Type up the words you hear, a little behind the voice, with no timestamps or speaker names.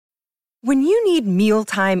When you need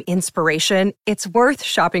mealtime inspiration, it's worth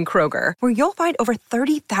shopping Kroger, where you'll find over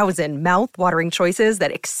 30,000 mouth-watering choices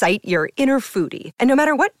that excite your inner foodie. And no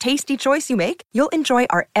matter what tasty choice you make, you'll enjoy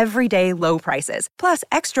our everyday low prices, plus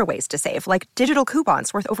extra ways to save, like digital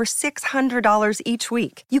coupons worth over $600 each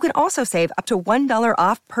week. You can also save up to $1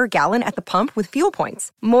 off per gallon at the pump with fuel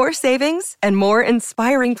points. More savings and more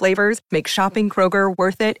inspiring flavors make shopping Kroger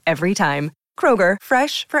worth it every time. Kroger,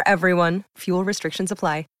 fresh for everyone. Fuel restrictions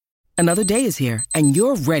apply. Another day is here, and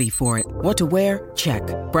you're ready for it. What to wear? Check.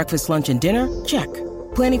 Breakfast, lunch, and dinner? Check.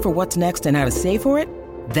 Planning for what's next and how to save for it?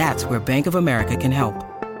 That's where Bank of America can help.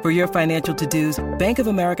 For your financial to-dos, Bank of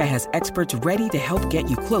America has experts ready to help get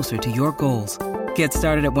you closer to your goals. Get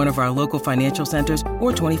started at one of our local financial centers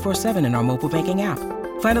or 24/7 in our mobile banking app.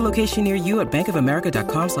 Find a location near you at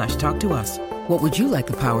bankofamerica.com/talktous. What would you like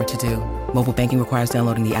the power to do? Mobile banking requires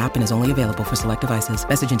downloading the app and is only available for select devices.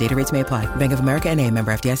 Message and data rates may apply. Bank of America N.A.,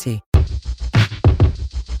 member FDIC.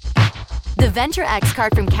 The Venture X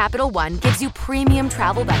card from Capital One gives you premium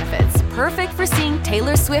travel benefits, perfect for seeing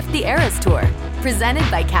Taylor Swift the Eras Tour. Presented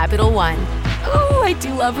by Capital One. Ooh, I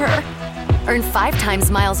do love her. Earn 5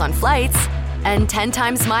 times miles on flights and 10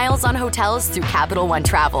 times miles on hotels through Capital One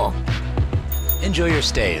Travel. Enjoy your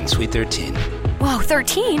stay in Suite 13. Whoa,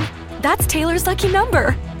 13? That's Taylor's lucky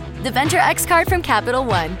number. The Venture X card from Capital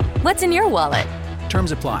One. What's in your wallet?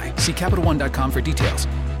 Terms apply. See CapitalOne.com for details.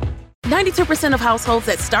 92% of households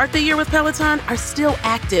that start the year with Peloton are still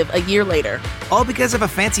active a year later. All because of a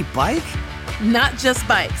fancy bike? Not just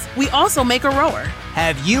bikes. We also make a rower.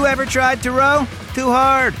 Have you ever tried to row? Too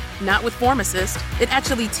hard. Not with Form Assist. It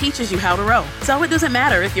actually teaches you how to row. So it doesn't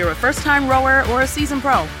matter if you're a first-time rower or a seasoned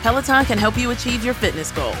pro. Peloton can help you achieve your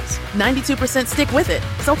fitness goals. 92% stick with it.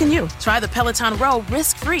 So can you. Try the Peloton Row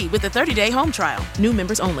risk-free with a 30-day home trial. New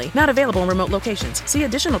members only. Not available in remote locations. See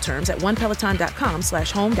additional terms at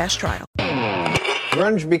onepeloton.com/home-trial.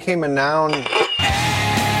 Grunge became a noun.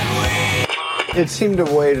 It seemed a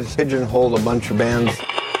way to pigeonhole a bunch of bands.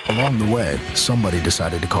 Along the way, somebody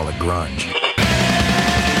decided to call it grunge.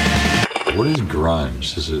 What is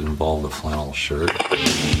grunge? Does it involve the flannel shirt?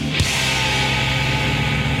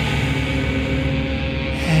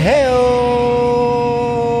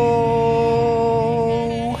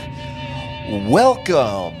 Hello.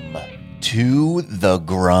 Welcome to The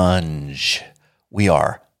Grunge. We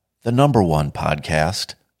are the #1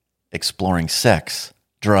 podcast exploring sex,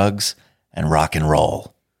 drugs, and rock and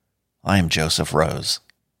roll. I am Joseph Rose.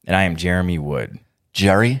 And I am Jeremy Wood.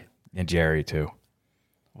 Jerry? And Jerry, too.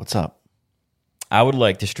 What's up? I would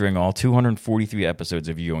like to string all 243 episodes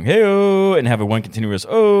of you going, hey-oh, and have a one continuous,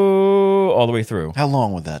 oh, all the way through. How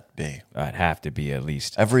long would that be? It'd have to be at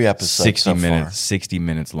least every episode 60 so minutes, far. 60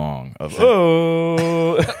 minutes long of,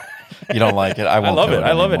 oh. You don't like it? I won't love do it.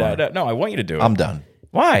 I love it. No, I want you to do it. I'm done.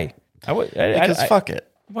 Why? Because fuck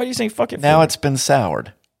it. Why do you say fuck it for? Now it's been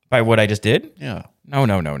soured. By what I just did? Yeah. No.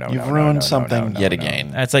 You've ruined something yet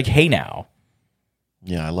again. That's like, hey now.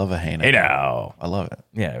 Yeah, I love a hey now. Hey now. I love it.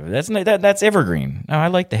 Yeah, that's evergreen. No, I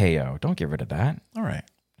like the hey-o. Don't get rid of that. All right.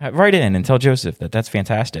 Write in and tell Joseph that's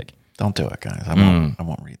fantastic. Don't do it, guys. I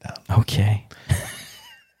won't read that. Okay.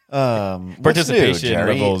 Participation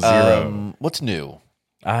level 0. What's new?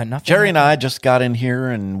 Nothing. Jerry and I just got in here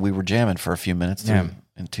and we were jamming for a few minutes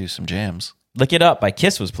into some jams. Lick It Up by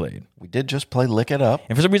Kiss was played. We did just play Lick It Up.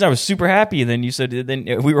 And for some reason I was super happy, and then you said, then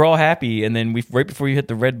we were all happy, and then right before you hit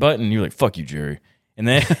the red button, you were like, fuck you, Jerry. And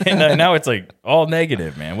then now it's like all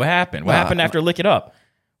negative, man. What happened? What happened after Lick It Up?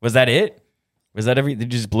 Was that it? Was that did you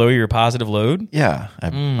just blow your positive load? Yeah,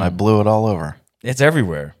 I blew it all over. It's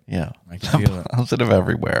everywhere. Yeah. I can feel it. Positive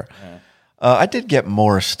everywhere. Yeah. I did get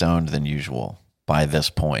more stoned than usual by this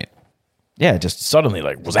point. Yeah, just suddenly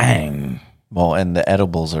like, zang. Well, and the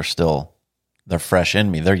edibles are still, they're fresh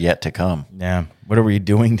in me. They're yet to come. Yeah. What are we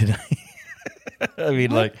doing today? I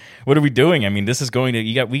mean, like, what are we doing? I mean, this is going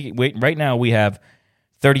to, right now we have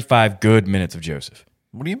 35 good minutes of Joseph.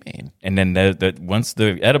 What do you mean? And then once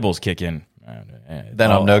the edibles kick in,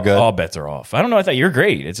 then I'm no good. All bets are off. I don't know. I thought you're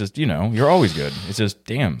great. It's just, you're always good. It's just,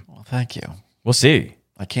 damn. Well, thank you. We'll see.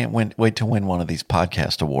 I can't wait to win one of these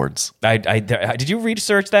podcast awards. Did you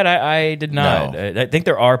research that? I did not. No. I think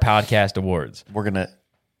there are podcast awards.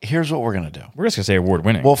 Here's what we're going to do. We're just going to say award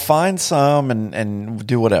winning. We'll find some and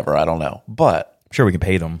do whatever. I don't know. But I'm sure we can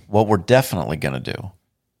pay them. What we're definitely going to do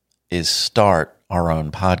is start our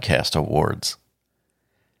own podcast awards.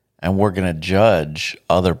 And we're going to judge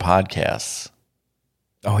other podcasts.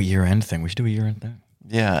 Oh, year-end thing. We should do a year-end thing.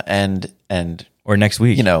 Yeah, and or next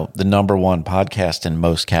week. The #1 podcast in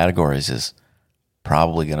most categories is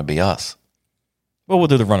probably going to be us. Well, we'll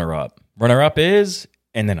do the runner-up. Runner-up is,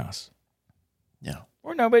 and then us. Yeah.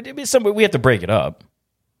 Or no, but it'd be somebody, we have to break it up.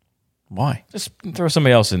 Why? Just throw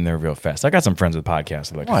somebody else in there real fast. I got some friends with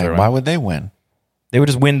podcasts. Like Why would they win? They would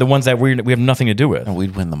just win the ones that we have nothing to do with. No,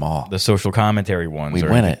 we'd win them all. The social commentary ones. We'd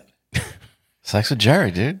win it. Sex with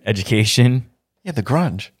Jerry, dude. Education. Yeah, the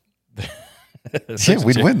grunge. Yeah,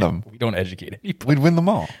 we'd win them. We don't educate anybody. We'd win them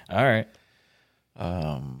all. All right.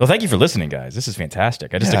 Well, thank you for listening, guys. This is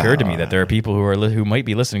fantastic. It just occurred to me that there are people who might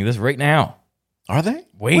be listening to this right now. Are they?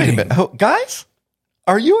 Waiting. Wait a minute. Oh, guys,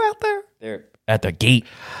 are you out there? They're at the gate.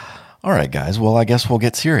 All right, guys. Well, I guess we'll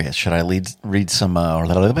get serious. Should I read some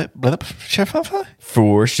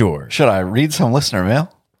For sure. Should I read some listener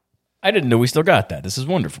mail? I didn't know we still got that. This is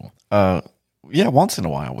wonderful. Yeah, once in a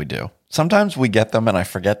while we do. Sometimes we get them and I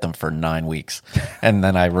forget them for 9 weeks. And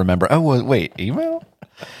then I remember, oh, wait, email?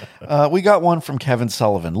 We got one from Kevin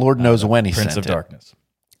Sullivan. Lord knows when he Prince sent of it. Darkness.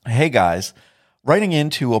 Hey, guys. Writing in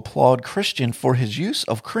to applaud Christian for his use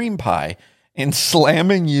of cream pie in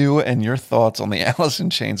slamming you and your thoughts on the Alice in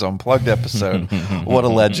Chains Unplugged episode. What a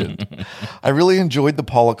legend. I really enjoyed the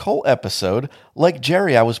Paula Cole episode. Like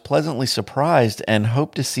Jerry, I was pleasantly surprised and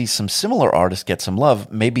hope to see some similar artists get some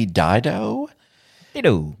love. Maybe Dido?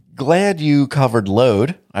 Dido. Glad you covered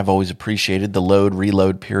Load. I've always appreciated the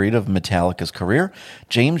load-reload period of Metallica's career.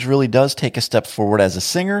 James really does take a step forward as a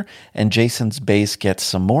singer, and Jason's bass gets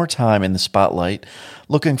some more time in the spotlight.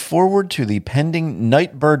 Looking forward to the pending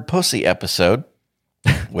Nightbird Pussy episode,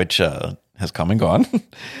 which has come and gone.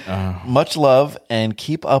 Much love, and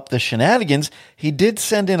keep up the shenanigans. He did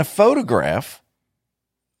send in a photograph.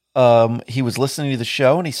 He was listening to the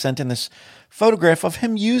show, and he sent in this photograph of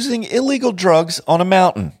him using illegal drugs on a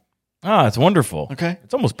mountain. Oh, it's wonderful. Okay.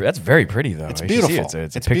 That's very pretty, though. It's beautiful.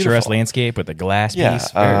 It's a picturesque beautiful. landscape with a glass Yeah, piece.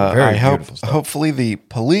 Very beautiful stuff. Hopefully the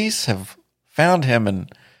police have found him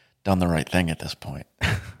and done the right thing at this point.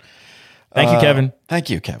 Thank you, Kevin. Thank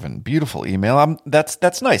you, Kevin. Beautiful email.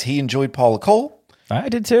 That's nice. He enjoyed Paula Cole. I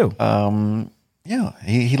did too. Yeah,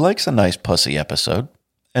 he likes a nice pussy episode,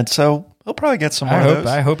 and so he'll probably get some more of those.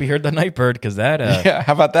 I hope he heard the Nightbird, because that. Yeah,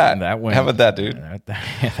 how about that? That went, how about that, dude?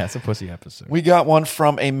 That's a pussy episode. We got one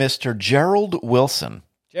from a Mr. Gerald Wilson.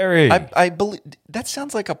 Jerry, I believe that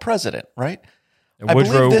sounds like a president, right?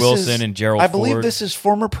 Woodrow Wilson and Gerald Ford. I believe this is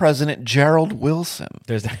former President Gerald Wilson.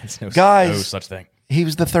 There's no such thing. He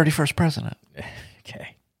was the 31st president.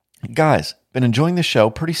 Okay. Guys, been enjoying the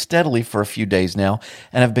show pretty steadily for a few days now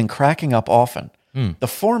and have been cracking up often. The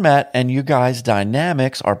format and you guys'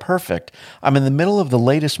 dynamics are perfect. I'm in the middle of the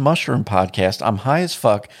latest Mushroom podcast. I'm high as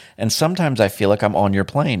fuck, and sometimes I feel like I'm on your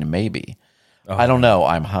plane, maybe. I don't know.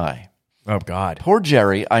 I'm high. Oh, God. Poor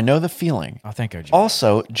Jerry. I know the feeling. Oh, thank you, Jerry.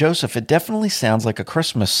 Also, Joseph, it definitely sounds like a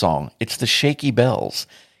Christmas song. It's the Shaky Bells.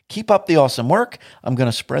 Keep up the awesome work. I'm going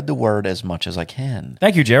to spread the word as much as I can.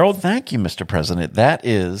 Thank you, Gerald. Thank you, Mr. President. That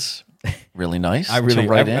is really nice. I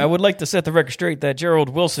would like to set the record straight that Gerald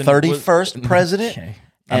Wilson 31st president. Okay.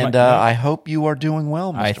 And I hope you are doing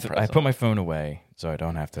well, Mr. President. I put my phone away so I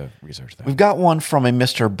don't have to research that. We've got one from a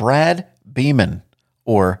Mr. Brad Beeman,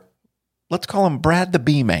 or let's call him Brad the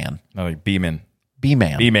B-Man. No, Beeman.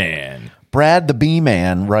 B-Man. B-Man. Brad the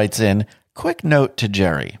B-Man writes in, quick note to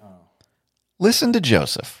Jerry. Listen to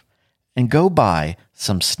Joseph and go buy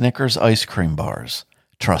some Snickers ice cream bars.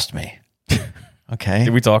 Trust me. Okay.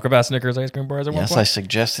 Did we talk about Snickers ice cream bars at one Yes, point? I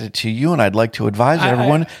suggested it to you, and I'd like to advise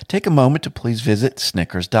everyone, take a moment to please visit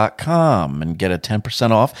Snickers.com and get a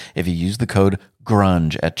 10% off if you use the code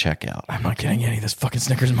GRUNGE at checkout. I'm not getting any of this fucking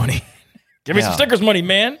Snickers money. Give me some Snickers money,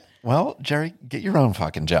 man. Well, Jerry, get your own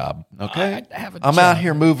fucking job, okay? I have a I'm job. out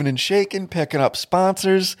here moving and shaking, picking up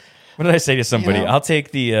sponsors. What did I say to somebody? You know? I'll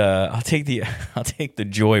take the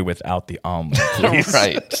joy without the omelet, please.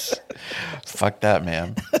 Right. Fuck that,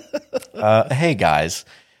 man. Hey, guys,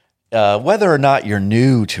 whether or not you're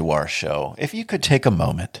new to our show, if you could take a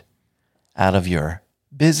moment out of your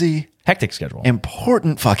busy, hectic schedule,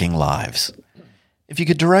 important fucking lives, if you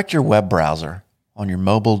could direct your web browser on your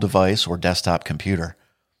mobile device or desktop computer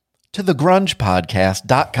to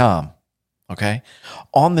thegrungepodcast.com. Okay,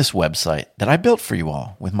 on this website that I built for you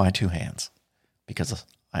all with my two hands, because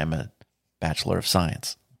I am a Bachelor of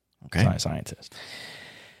Science. Okay, I'm a scientist.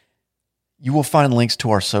 You will find links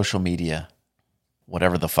to our social media,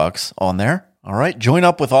 whatever the fuck's on there. All right, join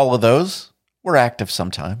up with all of those. We're active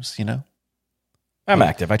sometimes, you know. I'm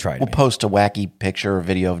active. I try. We'll post a wacky picture or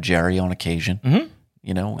video of Jerry on occasion. Mm-hmm.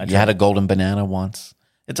 You know, you had a golden banana once.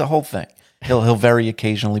 It's a whole thing. He'll very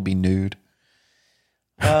occasionally be nude.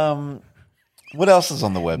 What else is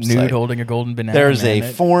on the website? Nude holding a golden banana. There's a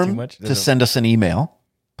form to send us an email.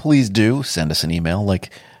 Please do send us an email like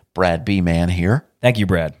Brad B. Man here. Thank you,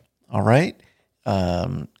 Brad. All right.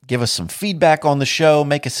 give us some feedback on the show,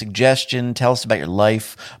 make a suggestion, tell us about your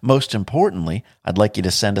life. Most importantly, I'd like you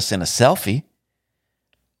to send us in a selfie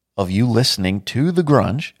of you listening to The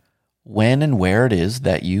Grunge when and where it is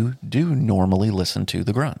that you do normally listen to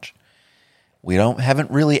The Grunge. We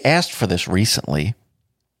haven't really asked for this recently,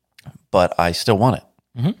 but I still want it.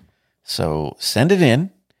 Mm-hmm. So send it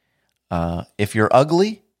in. If you're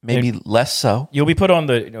ugly, maybe less so. You'll be put on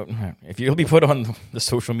the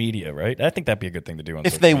social media, right? I think that'd be a good thing to do.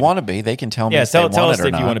 If they want to be, they can tell me. Yeah, if they tell want us it or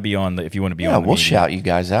if you not. want to be on the. If you want to be Yeah, on. we'll shout you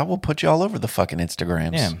guys out. We'll put you all over the fucking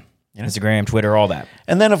Instagrams. Yeah, Instagram, Twitter, all that.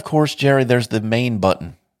 And then, of course, Jerry, there's the main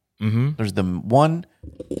button. Mm-hmm. There's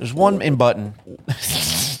one in button.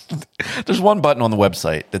 There's one button on the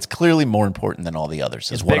website that's clearly more important than all the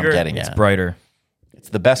others. It's what bigger, I'm getting it's at. brighter. It's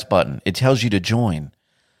the best button. It tells you to join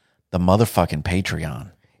the motherfucking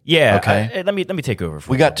Patreon. Yeah. Okay. Let me take over.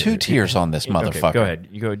 We got 2 tiers on this motherfucker. Okay, go ahead.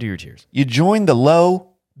 You go do your tiers. You join the low,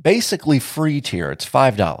 basically free tier. It's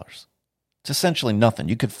 $5. It's essentially nothing.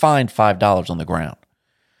 You could find $5 on the ground.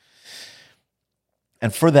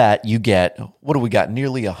 And for that, you get, what do we got?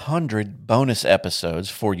 Nearly 100 bonus episodes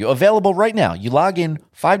for you. Available right now. You log in,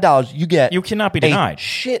 $5, you get... You cannot be denied.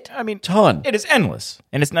 Ton. It is endless.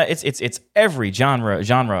 And it's not. It's every genre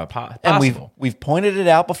possible. And we've pointed it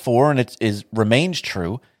out before, and it remains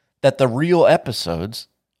true, that the real episodes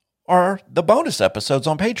are the bonus episodes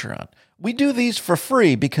on Patreon. We do these for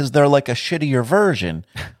free because they're like a shittier version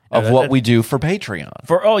of what we do for Patreon.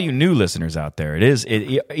 For all you new listeners out there,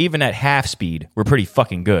 even at half speed, we're pretty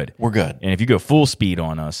fucking good. We're good. And if you go full speed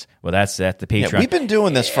on us, well, that's the Patreon. Yeah, we've been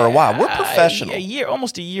doing this for a while. We're professional.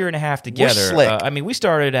 Almost a year and a half together. We're slick. We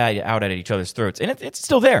started out at each other's throats, and it's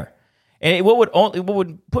still there. And what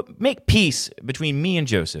would make peace between me and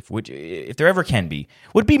Joseph, which if there ever can be,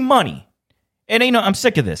 would be money. And I'm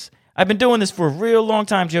sick of this. I've been doing this for a real long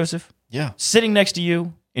time, Joseph. Yeah. Sitting next to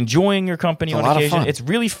you, enjoying your company on occasion. Fun. It's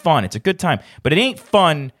really fun. It's a good time. But it ain't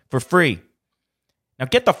fun for free. Now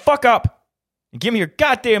get the fuck up and give me your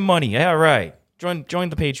goddamn money. All right. Join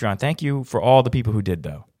the Patreon. Thank you for all the people who did,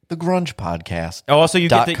 though. The Grunge Podcast. Also,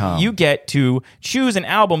 you get to choose an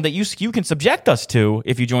album that you can subject us to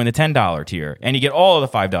if you join the $10 tier. And you get all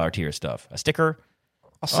of the $5 tier stuff. A sticker.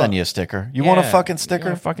 I'll send you a sticker. You want a fucking sticker? You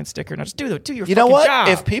want a fucking sticker? Now just do your You fucking know what? job.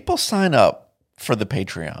 If people sign up for the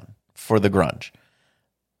Patreon, for the Grunge,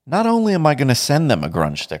 not only am I going to send them a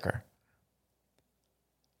Grunge sticker,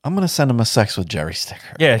 I'm going to send them a Sex with Jerry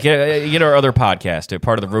sticker. Yeah, get our other podcast,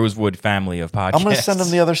 part of the Rosewood family of podcasts. I'm going to send them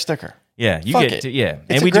the other sticker. Yeah, you Fuck get it. to, yeah.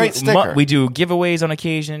 It's a great sticker. We do giveaways on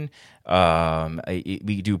occasion.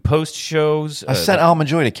 We do post shows. I sent Alma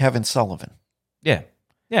Joy to Kevin Sullivan. Yeah.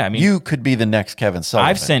 I mean, you could be the next Kevin Sullivan.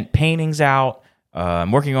 I've sent paintings out.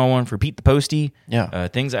 I'm working on one for Pete the Postie. Yeah.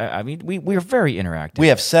 Things. I mean, we're very interactive. We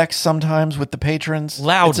have sex sometimes with the patrons.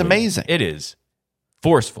 Loudly. It's amazing. It is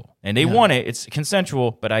forceful, and they want it. It's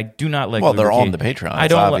consensual, but I do not like. Well, they're lubrication. on the Patreon. I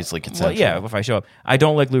It's don't obviously consensual. Well, yeah, if I show up, I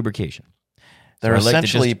don't like lubrication. They're So I like to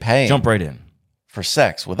essentially just paying jump right in for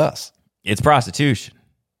sex with us. It's prostitution.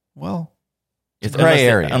 Well, it's a gray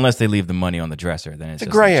area. Unless they leave the money on the dresser, then it's a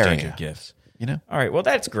just gray an exchange area. of gifts. You know? All right. Well,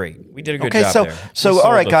 that's great. We did a good Okay, job so there. so We all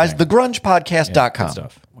sold right, the guys, thing. thegrungepodcast.com. Good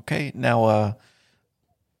stuff. Okay, now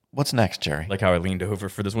what's next, Jerry? Like how I leaned over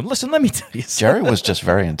for this one. Listen, let me tell you something. Jerry was just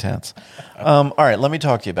very intense. All right, let me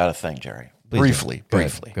talk to you about a thing, Jerry. Briefly.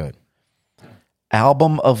 Good.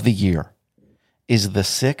 Album of the Year is the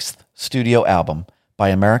 6th studio album by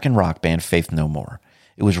American rock band Faith No More.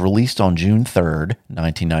 It was released on June 3rd,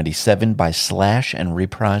 1997 by Slash and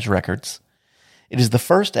Reprise Records. It is the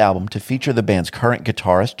first album to feature the band's current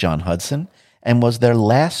guitarist, John Hudson, and was their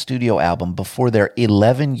last studio album before their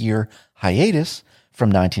 11-year hiatus from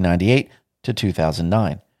 1998 to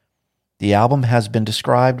 2009. The album has been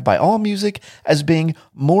described by AllMusic as being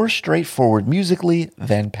more straightforward musically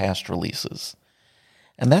than past releases.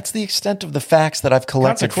 And that's the extent of the facts that I've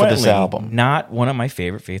collected for this album. Not one of my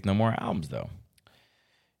favorite Faith No More albums, though.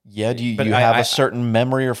 Yeah, do you have a certain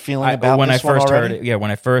memory or feeling about when this I first one already? heard it? Yeah,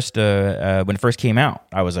 when it first came out,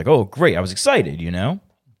 I was like, "Oh, great!" I was excited, you know.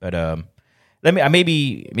 But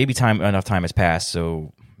maybe enough time has passed,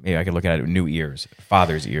 so maybe I could look at it with new ears,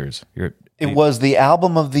 father's ears. It was the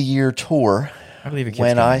album of the year tour. I believe it.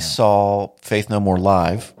 When I saw Faith No More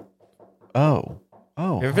live. Oh, we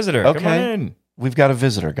have a visitor. Okay. Come on in. We've got a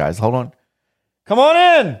visitor, guys. Hold on. Come on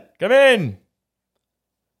in. Come in.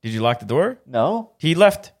 Did you lock the door? No. He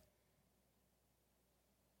left.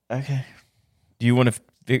 Okay. Do you want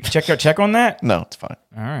to check on that? No, it's fine.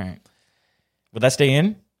 All right. Will that stay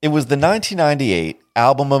in? It was the 1998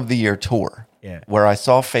 Album of the Year tour. Yeah. Where I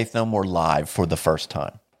saw Faith No More live for the first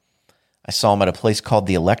time. I saw him at a place called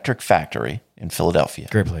the Electric Factory in Philadelphia.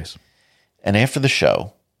 Great place. And after the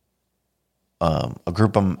show, a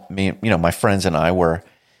group of me, my friends and I were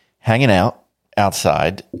hanging out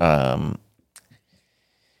outside. And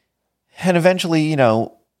eventually, a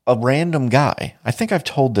random guy, I think I've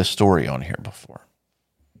told this story on here before,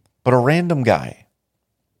 but a random guy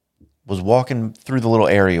was walking through the little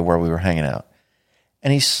area where we were hanging out,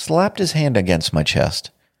 and he slapped his hand against my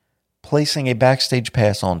chest, placing a backstage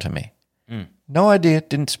pass onto me. No idea,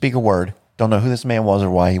 didn't speak a word. Don't know who this man was or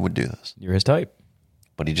why he would do this. You're his type.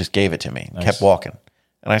 But he just gave it to me, Nice. kept walking.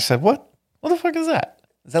 And I said, what? What the fuck is that?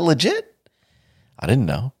 Is that legit? I didn't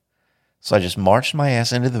know. So I just marched my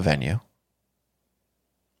ass into the venue.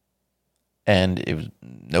 And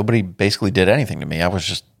nobody basically did anything to me. I was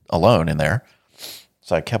just alone in there.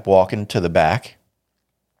 So I kept walking to the back.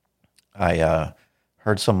 I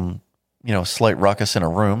heard some, slight ruckus in a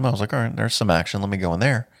room. I was like, all right, there's some action. Let me go in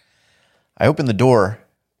there. I opened the door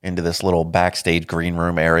into this little backstage green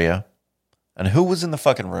room area. And who was in the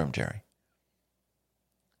fucking room, Jerry?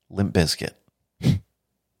 Limp Bizkit.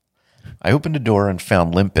 I opened a door and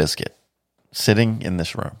found Limp Bizkit sitting in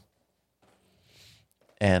this room.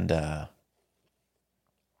 And I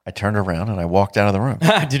turned around and I walked out of the room.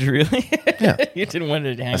 Did you really? Yeah. You didn't want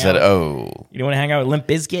to hang out? I said, You didn't want to hang out with Limp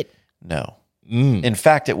Bizkit? No. In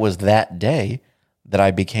fact, it was that day that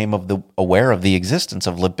I became aware of the existence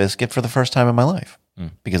of Limp Bizkit for the first time in my life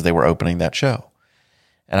because they were opening that show.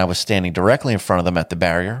 And I was standing directly in front of them at the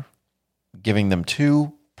barrier, giving them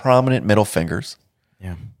 2 prominent middle fingers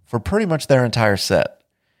for pretty much their entire set.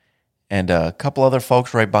 And a couple other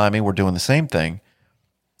folks right by me were doing the same thing.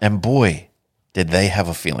 And boy, did they have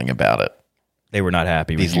a feeling about it. They were not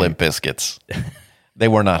happy with These you. Limp Bizkits. They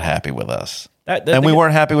were not happy with us. And we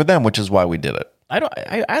weren't happy with them, which is why we did it.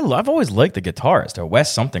 I've always liked the guitarist, or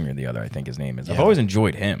Wes something or the other, I think his name is. I've always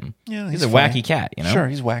enjoyed him. Yeah, he's a funny. wacky cat, Sure,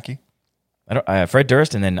 he's wacky. Fred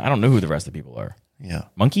Durst, and then I don't know who the rest of the people are. Yeah.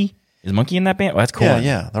 Monkey? Is Monkey in that band? Oh, that's cool.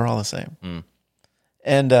 Yeah, they're all the same.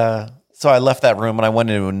 And so I left that room and I went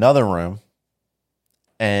into another room.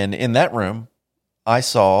 And in that room, I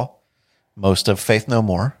saw most of Faith No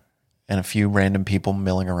More and a few random people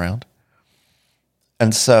milling around.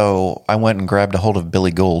 And so I went and grabbed a hold of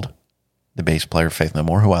Billy Gould, the bass player of Faith No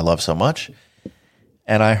More, who I love so much.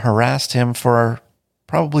 And I harassed him for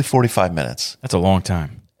probably 45 minutes. That's a long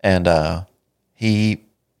time. And he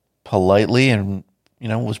politely and,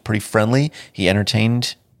 was pretty friendly. He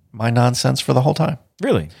entertained my nonsense for the whole time.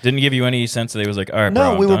 Really? Didn't give you any sense that he was like, all right,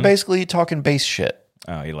 No, bro, we I'm were done? basically talking bass shit.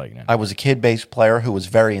 Oh, you like it. I was a kid bass player who was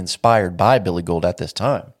very inspired by Billy Gould at this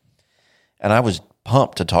time. And I was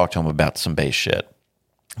pumped to talk to him about some bass shit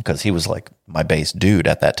because he was like my bass dude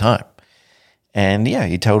at that time. And yeah,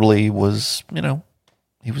 he totally was,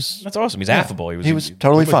 he was... That's awesome. He's affable. He was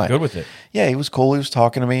totally fine. Good with it. Yeah, he was cool. He was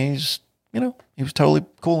talking to me. He's, he was totally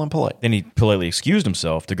cool and polite. Then he politely excused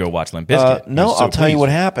himself to go watch Limp Bizkit. No, I'll tell you what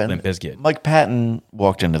happened. Limp Bizkit. Mike Patton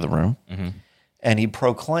walked into the room and he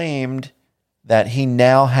proclaimed that he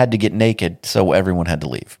now had to get naked, so everyone had to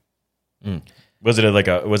leave. Was it a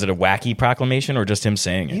wacky proclamation or just him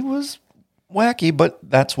saying it? He was wacky, but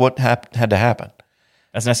that's what had to happen.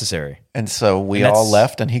 That's necessary. And so we all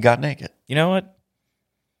left and he got naked. You know what?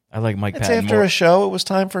 I like Mike It's Patton after more. a show, it was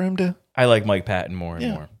time for him to... I like Mike Patton more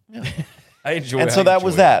and more. Yeah. I enjoy And so that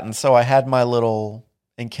was that. And so I had my little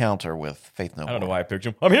encounter with Faith No More. I don't know why I picked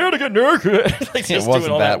him. I'm here to get naked. Like just wasn't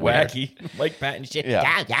doing all that that weird. wacky Mike Patton shit.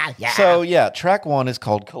 Yeah. So yeah, track 1 is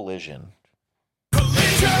called Collision. Name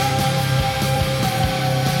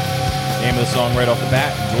of the song right off the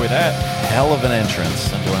bat. Enjoy that. Hell of an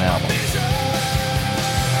entrance into an album.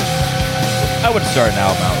 I would start an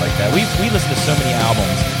album out like that. We listen to so many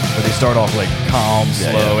albums where they start off like calm,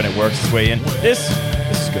 slow, and it works its way in. This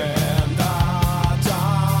is good.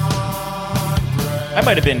 I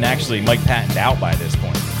might have been actually Mike Pattoned out by this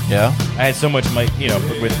point. Yeah? I had so much Mike,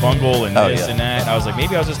 with Bungle and this yeah. and that. I was like,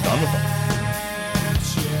 maybe I was just done with him.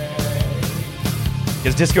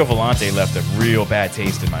 Because Disco Volante left a real bad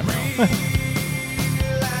taste in my mouth.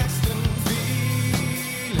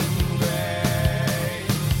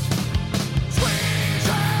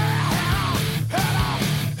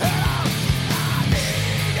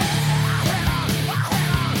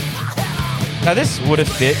 Now this would have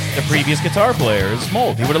fit the previous guitar player's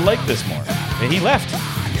mold. He would have liked this more. And he left.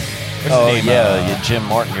 What's his name? Jim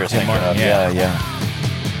Martin you're thinking Martin, of.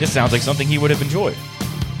 yeah. This sounds like something he would have enjoyed.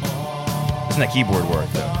 Doesn't that keyboard work,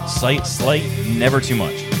 though? Slight, never too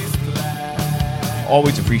much.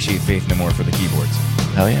 Always appreciate Faith No More for the keyboards.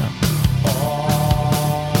 Hell yeah.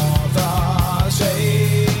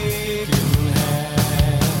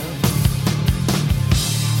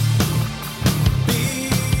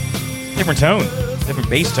 different tone, different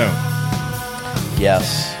bass tone.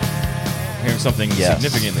 Yes. I'm hearing something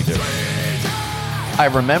significantly different. I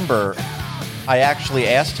remember I actually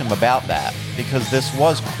asked him about that because this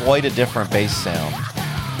was quite a different bass sound.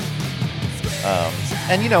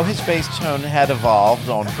 And, you know, his bass tone had evolved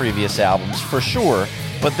on previous albums for sure,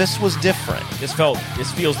 but this was different. This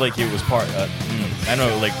feels like it was part, I don't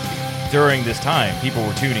know, like during this time, people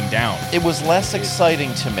were tuning down. It was less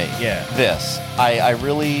exciting to me, this. I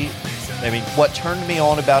really, what turned me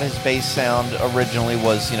on about his bass sound originally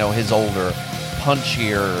was, you know, his older,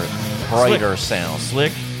 punchier, brighter sound.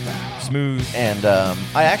 Slick, smooth. And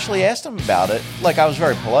I actually asked him about it. Like, I was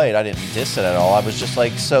very polite. I didn't diss it at all. I was just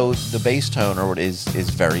like, so the bass tone is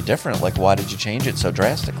very different. Like, why did you change it so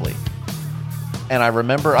drastically? And I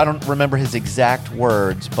don't remember his exact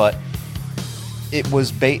words, but it was,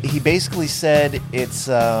 he basically said it's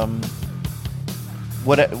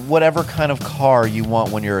whatever kind of car you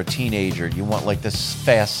want when you're a teenager. You want like this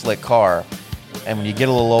fast, slick car. And when you get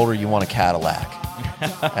a little older, you want a Cadillac.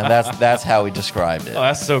 And that's how he described it. Oh,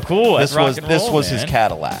 that's so cool. This was his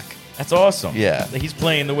Cadillac. That's awesome. Yeah. He's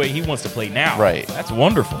playing the way he wants to play now. Right. That's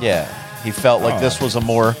wonderful. Yeah. He felt like this was a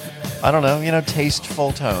more, I don't know, you know,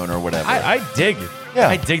 tasteful tone or whatever. I dig it. Yeah.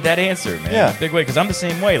 I dig that answer, man. Yeah. Big way, because I'm the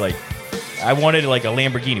same way. Like, I wanted like a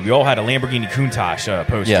Lamborghini. We all had a Lamborghini Countach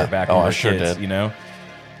poster back when we were sure kids, did. you know?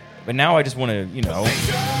 But now I just want to, you know,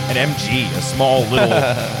 an MG, a small little,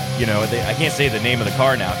 you know, I can't say the name of the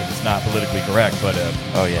car now because it's not politically correct, but the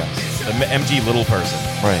MG little person.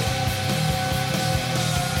 Right.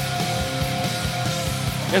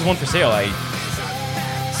 There's one for sale. I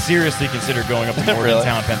seriously considered going up to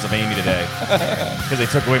Morgantown, Pennsylvania today because they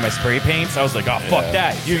took away my spray paints. I was like, oh, fuck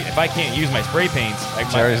that. If I can't use my spray paints...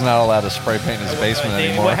 Jerry's not allowed to spray paint his basement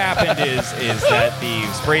anymore. What happened is that the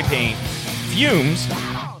spray paint fumes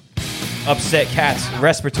upset Cat's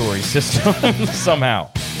respiratory system somehow.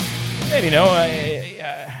 And, you know,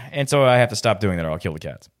 and so I have to stop doing that or I'll kill the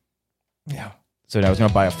cats. Yeah. So I was going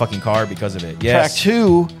to buy a fucking car because of it. Yes. Track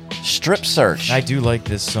 2, Strip Search. I do like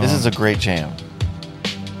this song. This is a great jam.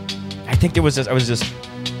 I think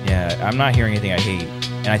I'm not hearing anything I hate.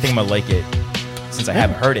 And I think I'm going to like it since I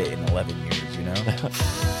haven't heard it in 11 years, you know?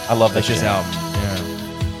 I love this album. Yeah.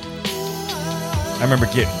 I remember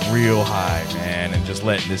getting real high, man, and just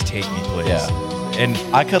letting this take me places. Yeah. And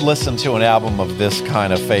I could listen to an album of this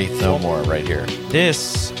kind of Faith No More right here.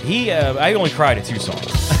 I only cried at 2 songs.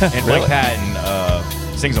 And Really? Mike Patton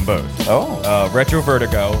sings them both. Oh. Retro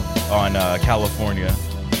Vertigo on California.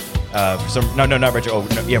 Not Retro.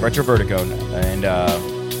 Retro Vertigo. And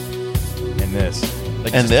this.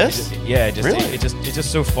 Like, And this? Really? It's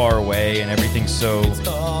just so far away, and everything's so.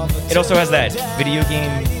 It also has that video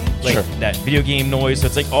game, that video game noise. So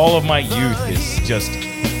it's like all of my youth is just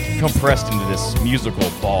compressed into this musical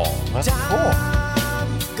ball. That's cool.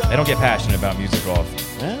 I don't get passionate about music often.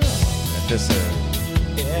 Yeah. This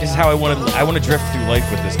is how I want to drift through life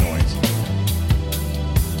with this noise.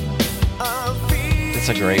 It's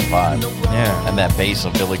a great vibe. Yeah. And that bass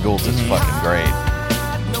of Billy Gould's is fucking great.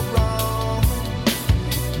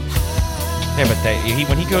 Yeah, but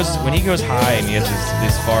when he goes high and he has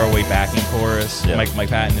this faraway backing chorus, Mike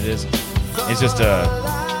Patton it's just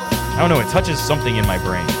I don't know, it touches something in my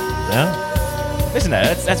brain. Yeah. Listen to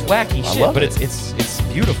that. That's wacky shit, but it's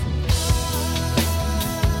beautiful.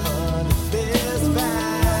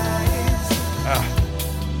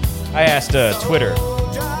 I asked Twitter.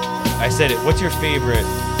 I said, "What's your favorite?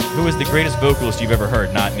 Who is the greatest vocalist you've ever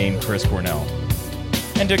heard, not named Chris Cornell?"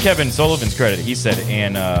 And to Kevin Sullivan's credit, he said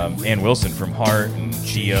Ann Wilson from Heart and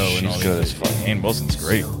Geo and all that. She's good as fuck. Ann Wilson's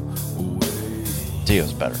great.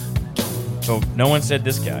 Dio's better. So no one said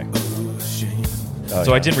this guy.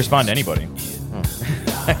 I didn't respond to anybody.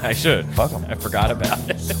 I should. Fuck him. I forgot about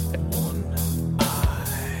it.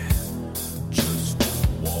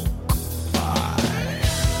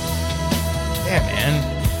 Yeah, man.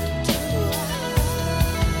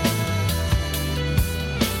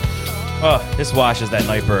 Oh, this washes that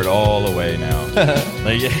Nightbird all away now. Stop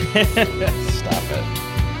it.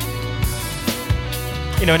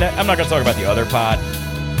 You know, I'm not going to talk about the other pod,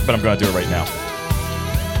 but I'm going to do it right now.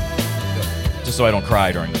 Just so I don't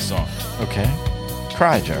cry during this song. Okay.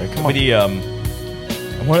 Cry, Jerry. Come on.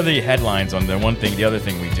 One of the headlines on the other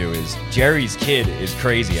thing we do is Jerry's kid is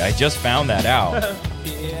crazy. I just found that out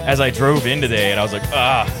as I drove in today, and I was like,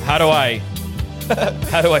 how do I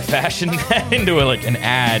fashion that into an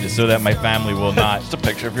ad so that my family will not just a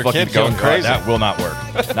picture of your fucking kid going crazy? That will not work.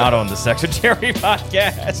 Not on the Sex with Jerry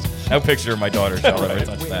podcast. No picture of my daughter shall ever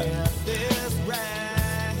touch that.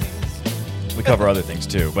 We cover other things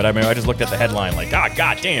too, but I just looked at the headline like,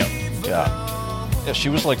 goddamn. Yeah. Yeah, she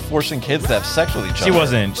was like forcing kids to have sex with each other. She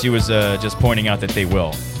wasn't. She was just pointing out that they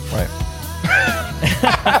will. Right.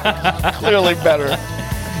 Clearly better.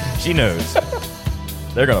 She knows.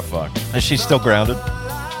 They're gonna fuck. Is she still grounded?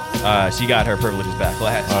 She got her privileges back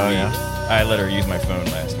last week. Yeah. I let her use my phone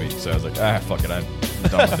last week, so I was like, fuck it, I'm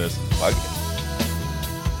done with this. Fuck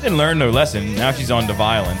it. Didn't learn no lesson. Now she's on to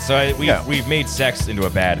violence. So we've made sex into a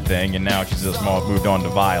bad thing, and now she's just moved on to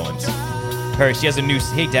violence. She has a new.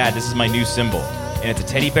 Hey, Dad, this is my new symbol, and it's a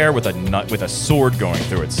teddy bear with a sword going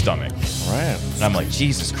through its stomach. Right. And I'm like,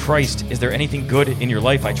 Jesus Christ, is there anything good in your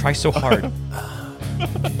life? I try so hard.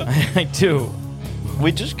 I do.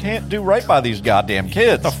 We just can't do right by these goddamn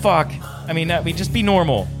kids. The fuck? I mean, just be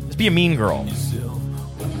normal. Just be a mean girl.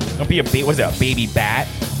 Don't be what's that, a baby bat?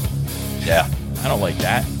 Yeah. I don't like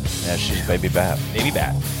that. Yeah, she's baby bat. Baby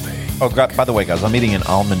bat. Oh, God, by the way, guys, I'm eating an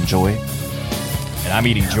Almond Joy. And I'm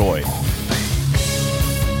eating Joy.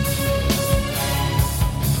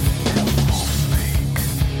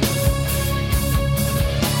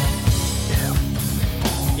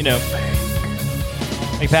 You know,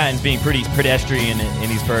 Mick Patton's being pretty pedestrian in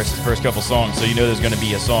these first couple songs, so you know there's going to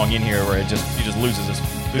be a song in here where he just loses his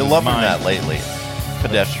mind. You're loving that lately.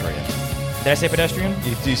 Pedestrian. Did I say pedestrian?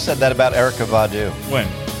 You said that about Erykah Badu. When?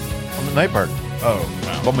 On the Nightbird. Oh,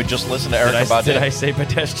 wow. When we just listened to Erykah Badu. Did I say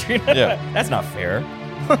pedestrian? Yeah. That's not fair.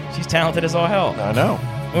 She's talented as all hell. I know.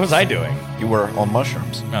 What was I doing? You were on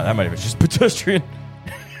mushrooms. No, that might have been just pedestrian.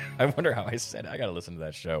 I wonder how I said it. I got to listen to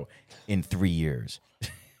that show in 3 years.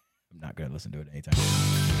 I'm not going to listen to it anytime.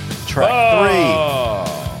 Track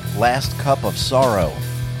 3. Last Cup of Sorrow.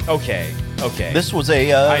 Okay. This was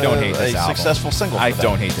a I don't hate this album. Successful single. I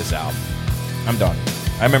don't hate this album. I'm done.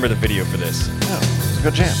 I remember the video for this. Yeah, it's a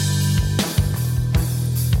good jam.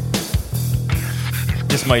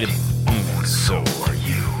 This might have. So are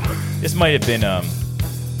you? This might have been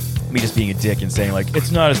me just being a dick and saying like it's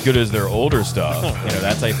not as good as their older stuff. You know,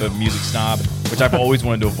 that type of music snob, which I've always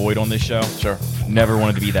wanted to avoid on this show. Sure. Never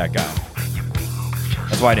wanted to be that guy.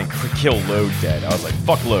 That's why I didn't kill Load dead. I was like,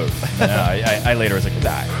 fuck Load. And I later was like,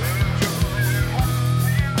 die.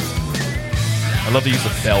 I love to use the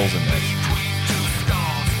bells in this.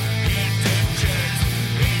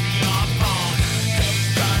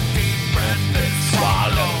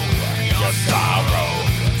 Swallow your sorrow.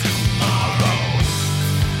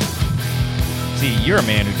 See, you're a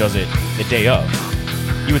man who does it the day of.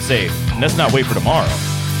 You would say, let's not wait for tomorrow.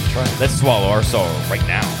 That's right. Let's swallow our sorrow right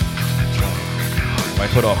now. Why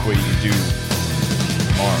put off what you can do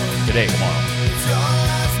tomorrow? Today, tomorrow.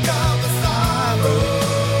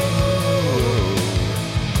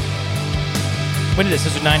 When did this?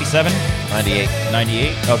 This was 97? 98.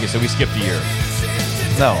 98? Okay, so we skipped a year.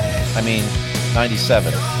 No, I mean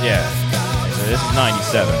 97. Yeah. So this is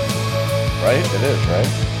 97. Right? It is, right?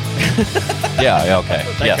 Yeah, okay.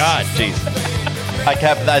 Thank God. Jeez.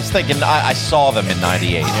 I was thinking, I saw them in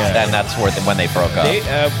 98, Yeah. and that's when they broke up.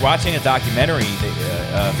 Watching a documentary,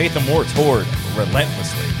 Faith No More toured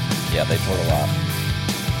relentlessly. Yeah, they toured a lot.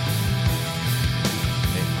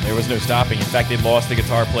 There was no stopping. In fact, they lost the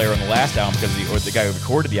guitar player on the last album or the guy who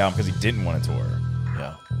recorded the album because he didn't want to tour.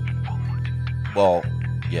 Yeah. Well,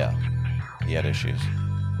 yeah. He had issues.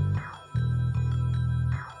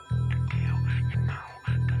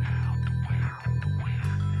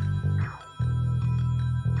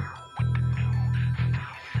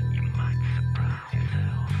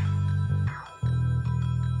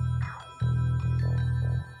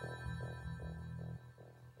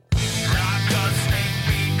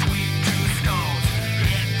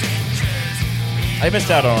 I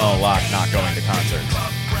missed out on a lot not going to concerts.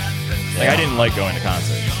 Like, I didn't like going to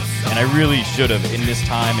concerts. And I really should have in this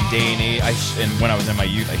time and day and age. And when I was in my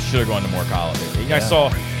youth, I should have gone to more colleges. You know, I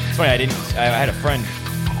saw, it's funny, I had a friend,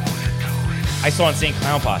 I saw Insane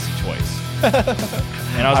Clown Posse twice.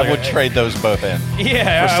 And I was would trade those both in.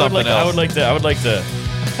 Yeah, for something else. I would like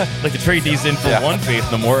to trade these in for one Faith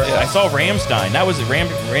No More. Yeah. I saw Rammstein. That was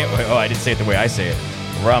oh, I didn't say it the way I say it.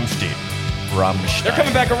 Rammstein. They're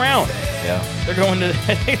coming back around. Yeah. They're going to.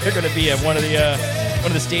 I think they're going to be at one of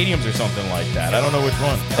the stadiums or something like that. I don't know which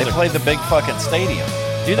one. They play the big fucking stadium.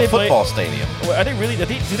 Do they play football stadium? Are they really? Do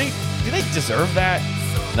they deserve that?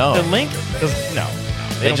 No. The link? No.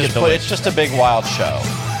 They don't just get the put. link. It's just a big wild show.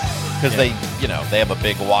 Because they have a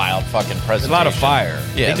big wild fucking presentation. There's a lot of fire.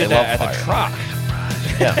 Yeah, they did love that fire. at the Troc.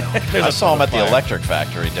 Yeah, I saw them at the Electric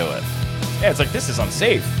Factory do it. Yeah, it's like this is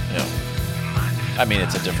unsafe. Yeah. I mean,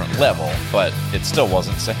 it's a different level, but it still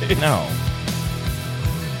wasn't safe. No.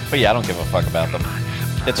 But yeah, I don't give a fuck about them.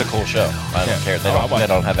 It's a cool show. I don't care. They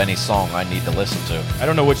don't have any song I need to listen to. I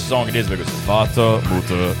don't know which song it is, but it goes Vater,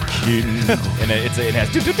 Mutter, Kind, and it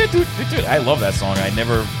has. I love that song. I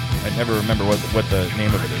never remember what the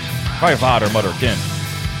name of it is. Probably Vater, Mutter, Kind.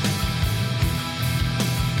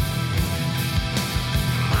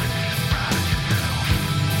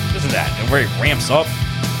 Listen to that. And where it ramps up.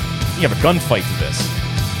 You have a gunfight to this.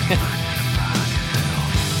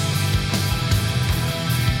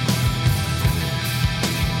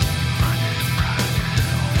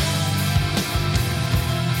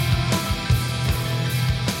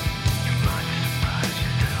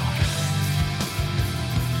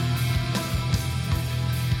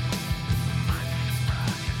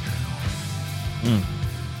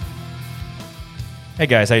 Hey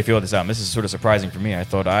guys, how you feel this album? This is sort of surprising for me. I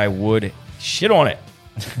thought I would shit on it.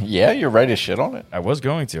 Yeah, you're ready to shit on it. I was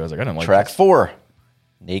going to. I was like, I don't like Track this. 4,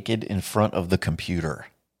 Naked in Front of the Computer.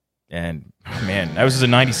 And man, that was just a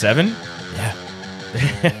 97? Yeah.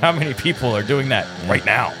 How many people are doing that right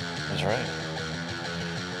now? That's right.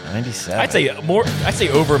 97. I'd say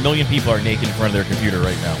over 1 million people are naked in front of their computer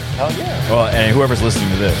right now. Hell yeah. Well, and whoever's listening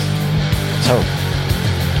to this. Let's hope.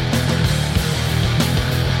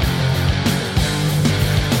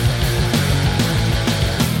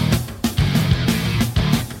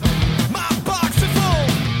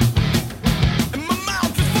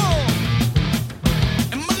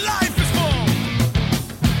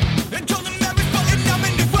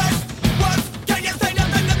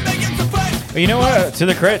 You know what?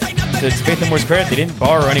 To Faith No More's credit, they didn't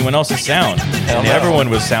borrow anyone else's sound. And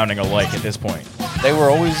everyone was sounding alike at this point. They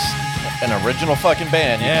were always an original fucking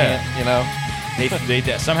band. Yeah. You can't, They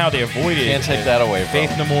somehow they avoided. Can't take that away from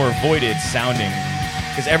Faith No More avoided sounding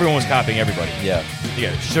because everyone was copying everybody. Yeah. You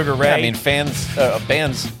got Sugar Ray. Yeah, I mean,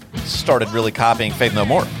 bands started really copying Faith No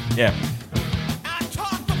More. Yeah.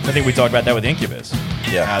 I think we talked about that with Incubus.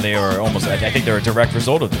 Yeah. How they were almost. I think they're a direct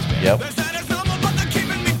result of this band. Yep.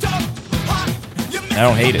 I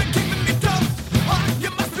don't hate it.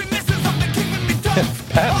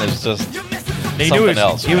 Patton is just they something knew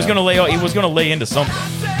else. He was going to lay into something.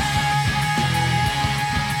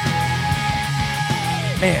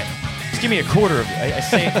 Man, just give me a quarter of it. I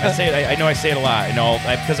say it. I know I say it a lot.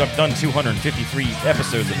 Because I've done 253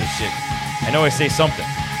 episodes of this shit. I know I say something.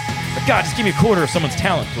 But God, just give me a quarter of someone's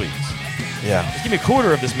talent, please. Yeah. Just give me a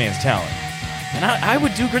quarter of this man's talent, and I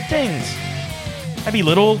would do good things. I'd be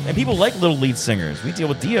little, and people like little lead singers. We deal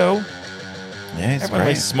with Dio. Yeah, he's Everyone great.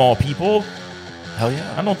 likes small people. Hell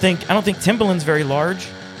yeah. I don't think Timbaland's very large.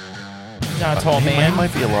 He's not a tall man. He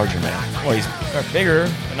might be a larger man. Well, he's bigger,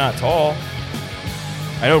 but not tall.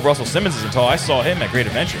 I know Russell Simmons isn't tall. I saw him at Great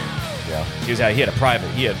Adventure. Yeah. He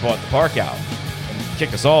had bought the park out and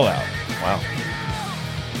kicked us all out. Wow.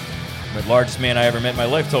 The largest man I ever met in my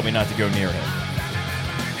life told me not to go near him.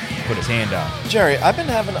 Put his hand out. Jerry, I've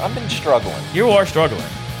been struggling. You are struggling.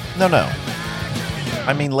 No.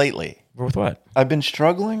 I mean, lately. With what? I've been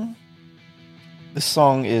struggling. This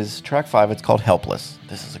song is track 5. It's called Helpless.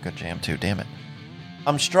 This is a good jam, too. Damn it.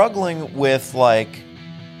 I'm struggling with, I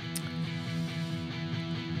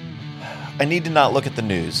need to not look at the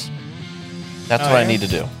news. That's what I need to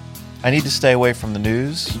do. I need to stay away from the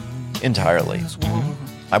news entirely.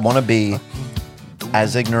 I want to be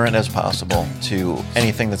as ignorant as possible to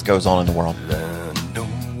anything that goes on in the world.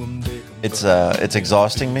 It's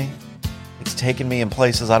exhausting me. It's taking me in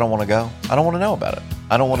places I don't want to go. I don't want to know about it.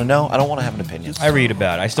 I don't want to know. I don't want to have an opinion. I read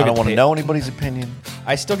about it. I don't want to know anybody's opinion.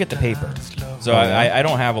 I still get the paper. So I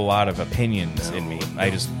don't have a lot of opinions in me. I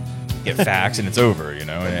just get facts and it's over, and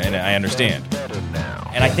I understand.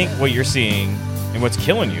 And I think what you're seeing and what's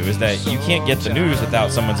killing you is that you can't get the news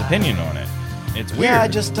without someone's opinion on it. It's weird. Yeah, I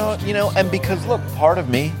just don't, and because, look,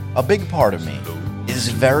 a big part of me is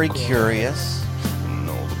very curious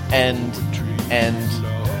and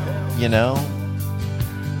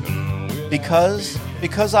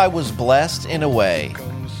because I was blessed in a way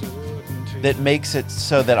that makes it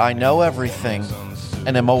so that I know everything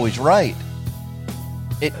and am always right,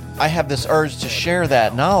 I have this urge to share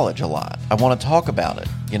that knowledge a lot. I want to talk about it,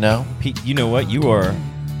 Pete, you know what? You are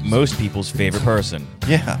most people's favorite person.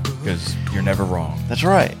 Yeah. Because you're never wrong. That's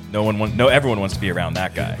right. Everyone wants to be around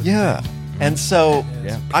that guy. Yeah. And so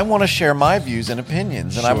I want to share my views and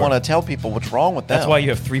opinions, and I want to tell people what's wrong with them. That's why you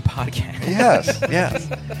have 3 podcasts.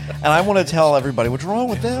 Yes. And I want to tell everybody what's wrong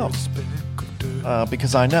with them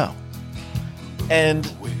because I know.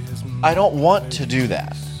 And I don't want to do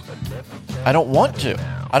that. I don't want to.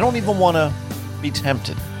 I don't even want to be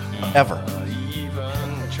tempted, ever.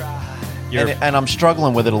 and I'm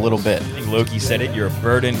struggling with it a little bit. I think Loki said it. You're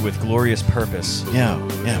burdened with glorious purpose. Yeah.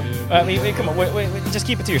 I mean, come on, wait, just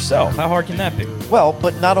keep it to yourself. How hard can that be? Well,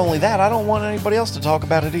 but not only that, I don't want anybody else to talk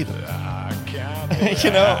about it either.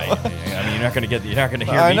 You know, I mean, you're not going to hear me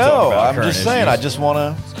talk I know. about I'm current just saying. issues. I just want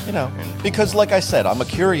to, you know, because like I said, I'm a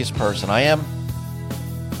curious person.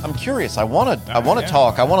 I'm curious. I want to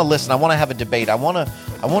talk. I want to listen. I want to have a debate. I want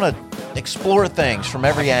to explore things from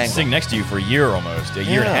every angle. Sitting next to you for a year almost, a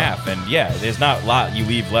year and a half, and there's not a lot you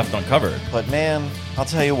leave left uncovered. But man, I'll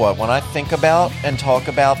tell you what, when I think about and talk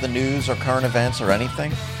about the news or current events or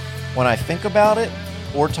anything, when I think about it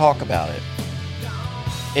or talk about it,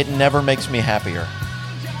 it never makes me happier.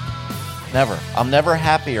 Never. I'm never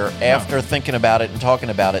happier after thinking about it and talking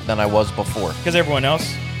about it than I was before. Because everyone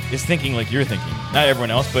else is thinking like you're thinking. Not everyone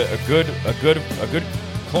else, but a good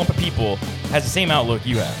clump of people has the same outlook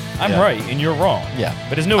you have. I'm right and you're wrong. Yeah.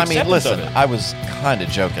 But there's no acceptance of it. I was kind of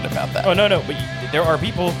joking about that. Oh, no. But there are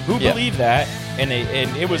people who believe that, and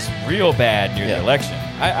it was real bad near the election.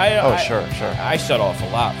 Sure. I shut off a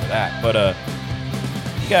lot for that. But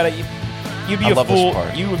you'd be a fool.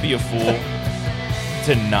 You would be a fool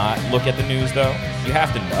to not look at the news, though. You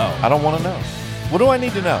have to know. I don't want to know. What do I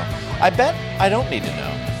need to know? I bet I don't need to know.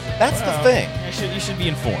 That's the thing. You should be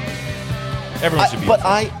informed. Everyone should be informed. But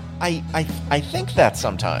I think that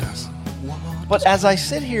sometimes. But as I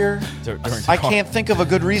sit here, I can't think of a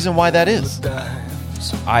good reason why that is.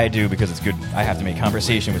 I do, because it's good. I have to make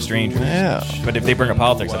conversation with strangers. Yeah. But if they bring up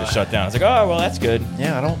politics, I just shut down. It's like, oh, well, that's good.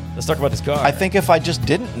 Yeah, I don't. Let's talk about this car. I think if I just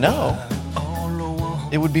didn't know,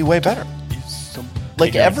 it would be way better.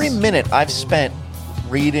 Like every minute I've spent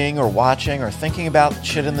reading or watching or thinking about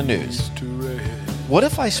shit in the news, what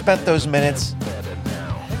if I spent those minutes,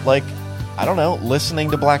 like, I don't know, listening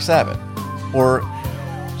to Black Sabbath or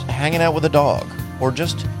hanging out with a dog or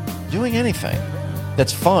just doing anything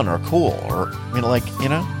that's fun or cool or, like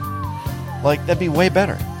that'd be way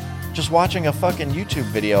better. Just watching a fucking YouTube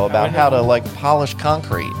video about how to, like, polish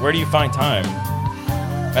concrete.Here do you find time?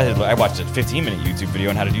 I watched a 15-minute YouTube video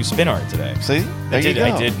on how to do spin art today. See? There you go.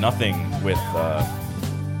 I did nothing with...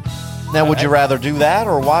 Now, would you rather do that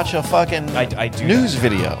or watch a fucking news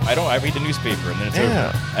video? I read the newspaper and then it's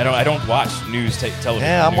over. I don't watch news television.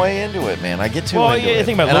 Yeah, I'm way into it, man. I get too into it.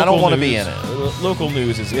 Think about and I don't want to news. be in it. Local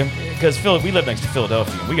news is... Because we live next to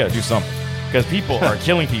Philadelphia, and we got to do something. Because people are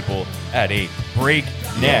killing people at a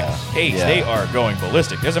breakneck pace. Yeah. They are going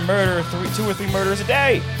ballistic. There's a murder, 2 or 3 murders a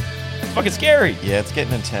day. It's fucking scary. Yeah, it's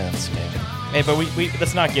getting intense, man. Hey, but we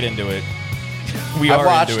let's not get into it. I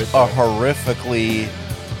watched a horrifically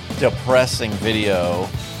depressing video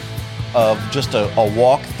of just a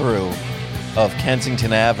walkthrough of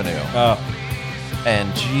Kensington Avenue.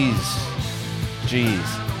 And jeez.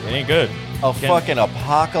 It ain't good. Fucking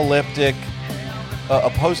apocalyptic, a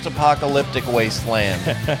post-apocalyptic wasteland.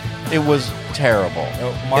 It was terrible.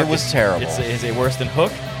 It was terrible. Is it worse than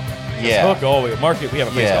Hook? Yeah. Hook, we have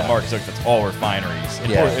a place called Marcus Hook that's all refineries.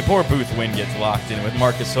 And poor Booth Wynn gets locked in with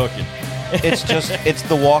Marcus Hook. And it's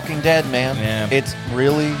The Walking Dead, man. Yeah. It's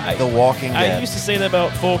really The Walking Dead. I used to say that about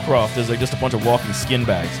Fullcroft. There's like just a bunch of walking skin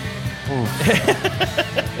bags.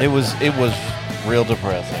 It was real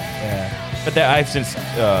depressing. Yeah. But I've since,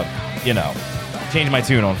 changed my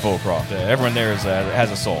tune on Fullcroft. Everyone there has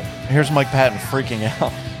a soul. Here's Mike Patton freaking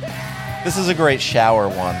out. This is a great shower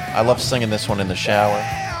one. I love singing this one in the shower.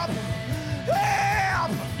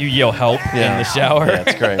 You yell help in the shower? Yeah,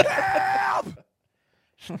 it's great.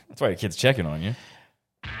 That's why the kid's checking on you.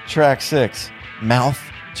 Track 6, Mouth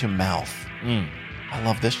to Mouth. I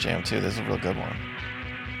love this jam too. This is a real good one.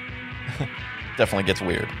 Definitely gets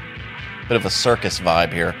weird. Bit of a circus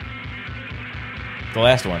vibe here. The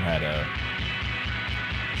last one had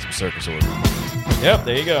some circus order. Yep,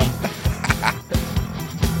 there you go.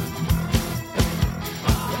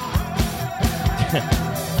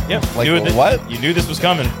 Yep. Like, what? You knew this was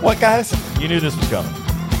coming. What, guys? You knew this was coming.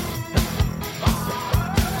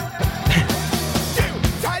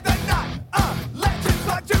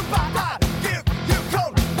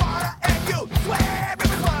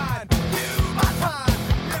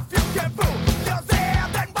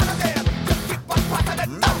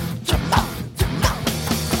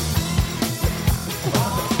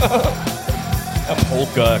 A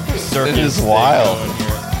polka circus. It is wild.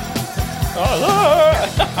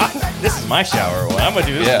 This is my shower one. I'm gonna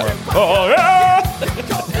do this one. Oh yeah!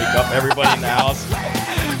 Wake up everybody in the house.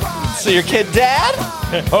 So your kid, Dad?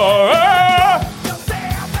 Oh yeah!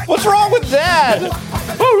 What's wrong with Dad?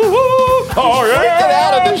 Oh yeah! Get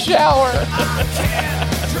out of the shower.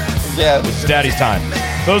 Yeah, it's Daddy's time.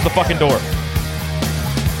 Close the fucking door.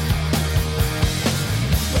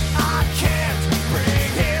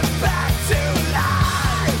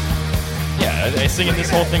 Hey, singing this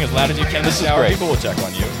whole thing as loud as you can in the This is shower. great. People will check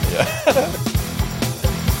on you. Yeah.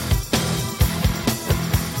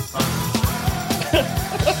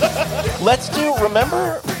 Let's do.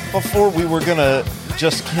 Remember before we were gonna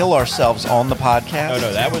just kill ourselves on the podcast?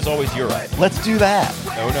 No, that was always your right. Let's do that.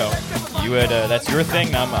 No. You had that's your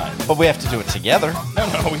thing, not mine. But we have to do it together.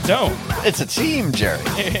 No, we don't. It's a team, Jerry.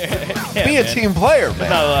 Yeah, Be a man. team player, man.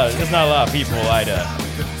 There's not a lot of people I'd.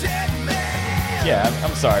 Yeah,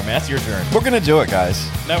 I'm sorry, man. That's your turn. We're gonna do it, guys.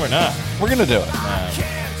 No, we're not. We're gonna do it.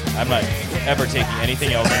 I'm not ever taking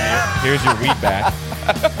anything else from you. Here's your weed back.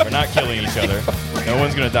 We're not killing each other. No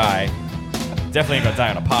one's gonna die. Definitely ain't gonna die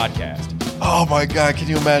on a podcast. Oh my God! Can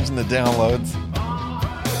you imagine the downloads?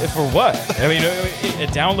 For what? I mean, it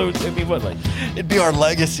downloads. It'd be what, like? It'd be our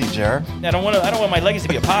legacy, Jer. I don't want my legacy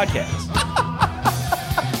to be a podcast.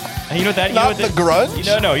 And you know what that? You Not know what the grunge?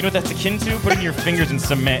 You know what that's akin to? Putting your fingers in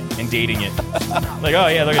cement and dating it. Like, oh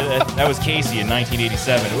yeah, look at that. That was Casey in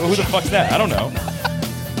 1987. Who the fuck's that? I don't know.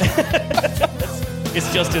 It's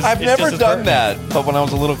just as. I've never done that, but when I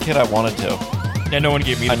was a little kid, I wanted to. Yeah, no one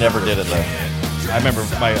gave me. I never did it though. I remember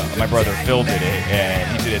my brother Phil did it, and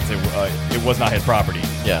he did it to. It was not his property.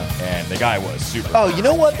 Yeah. And the guy was super. Oh, you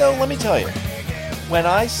know what though? Let me tell you. When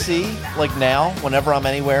I see, like now, whenever I'm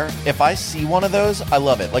anywhere, if I see one of those, I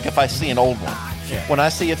love it. Like if I see an old one. Yeah. When I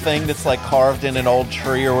see a thing that's like carved in an old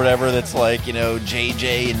tree or whatever, that's like, you know,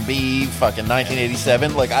 JJ and B, fucking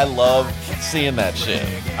 1987, like I love seeing that shit.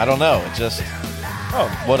 I don't know. It just,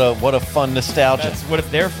 what a fun nostalgia. That's what it's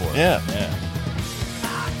there for. Yeah.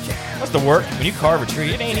 What's the work? When you carve a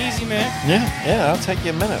tree, it ain't easy, man. Yeah, that'll take you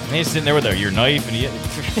a minute. And you're sitting there with your knife and yeah,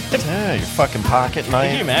 your fucking pocket knife.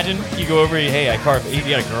 Can you imagine? You go over, hey, I carved. You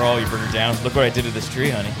got a girl, you bring her down. Look what I did to this tree,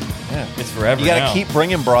 honey. Yeah, it's forever. You got now. to keep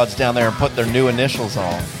bringing broads down there and put their new initials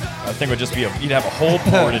on. I think it would just be you'd have a hole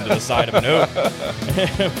poured into the side of an oak.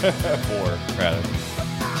 Rather.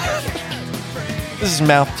 This is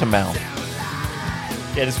mouth to mouth.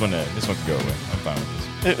 Yeah, this one can go away. I'm fine with this.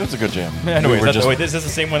 It was a good jam. Anyways, wait, this is the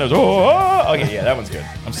same one that was. Okay, yeah, that one's good.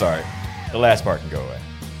 I'm sorry. The last part can go away.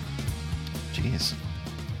 Jeez.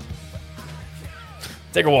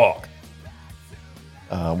 Take a walk.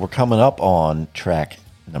 We're coming up on track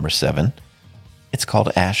number 7. It's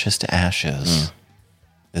called Ashes to Ashes.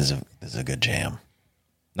 This is a good jam.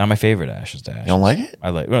 Not my favorite, Ashes to Ashes. You don't like it?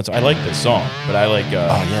 I like this song, but I like. Oh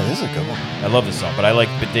yeah, this is a good one. I love this song, but I like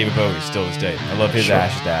David Bowie still this day. I love his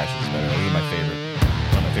Ashes to Ashes better. He's my favorite.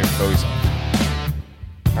 One of my favorite Bowie songs.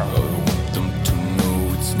 I want them to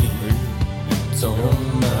know it's me. It's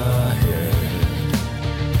on my head.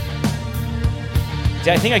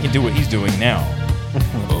 See, I think I can do what he's doing now. I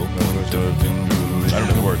don't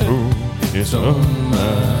know the words. It's on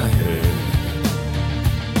my head.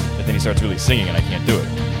 But then he starts really singing, and I can't do it.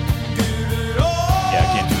 Yeah, I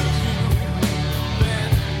can't do this.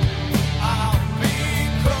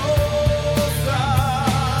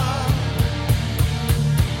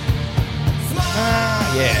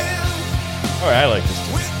 Yeah. All right, I like this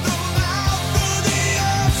too.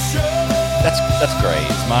 That's great.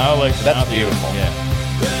 Smile like the That's mouth. beautiful. Yeah.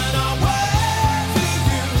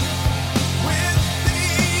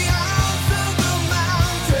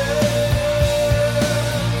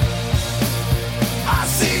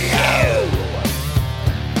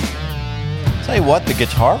 Tell you what, the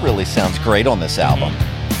guitar really sounds great on this album.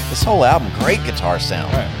 This whole album, great guitar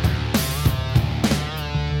sound. Right.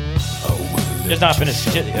 There's not been a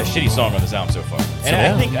shitty song on this album so far. And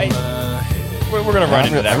I think we're going to run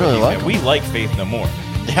into that. I really like we like Faith No More.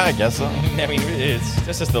 Yeah, I guess so. I mean,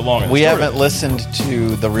 that's just the long. We haven't listened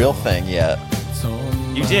to The Real Thing yet.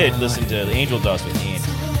 You did listen to the Angel Dust with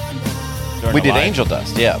Andy. We did Angel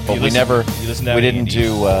Dust, yeah, but we didn't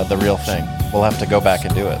do The Real Thing. We'll have to go back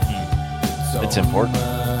and do it. It's important.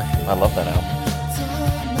 I love that album.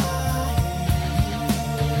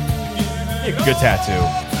 Good tattoo.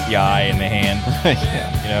 The eye and the hand.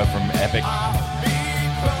 Yeah. You know, from Epic.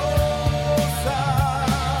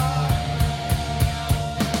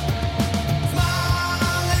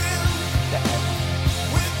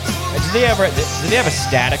 Did they have a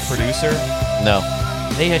static producer? No.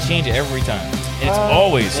 They had changed it every time. And it's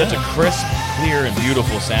always such a crisp, clear, and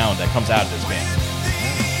beautiful sound that comes out of this band.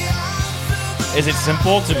 Is it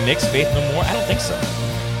simple to mix Faith No More? I don't think so.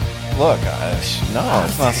 Look, no,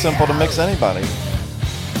 it's not simple to mix anybody.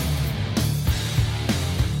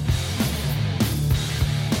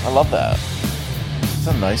 I love that. It's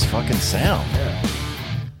a nice fucking sound. Yeah.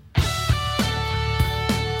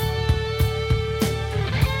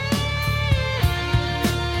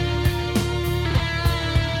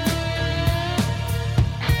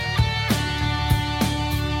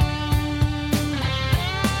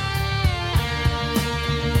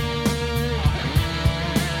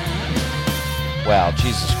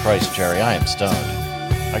 Jesus Christ, Jerry, I am stoned.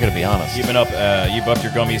 I gotta be honest. You've upped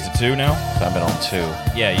your gummies to 2 now? I've been on 2.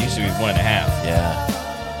 Yeah, it used to be 1.5. Yeah.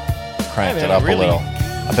 Cranked it up a little.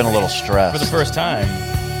 I've been a little stressed. For the first time,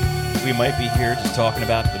 we might be here just talking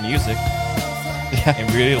about the music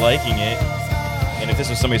and really liking it. And if this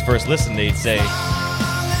was somebody's first listen, they'd say,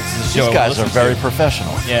 this is a show these guys are very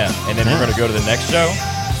professional. Yeah, and then we're going to go to the next show,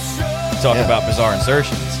 talk about bizarre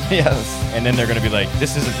insertions. Yes. And then they're going to be like,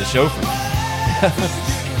 this isn't the show for me.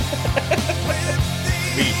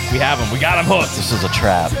 we have them. We got them hooked. This is a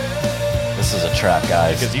trap. This is a trap,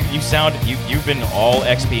 guys. Because you've been all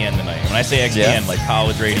XPN tonight. When I say XPN, like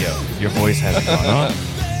college radio, your voice hasn't gone up.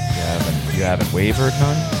 You haven't wavered,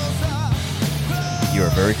 none. You are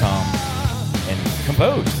very calm and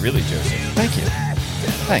composed, really, Joseph. Thank you.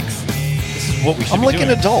 Thanks. This is what we should I'm be like doing.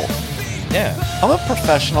 an adult. Yeah. I'm a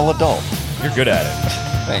professional adult. You're good at it.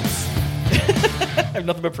 Thanks. I have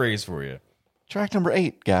nothing but praise for you. Track number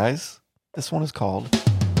 8, guys. This one is called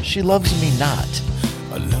She Loves Me Not.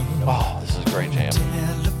 Oh, this is a great jam.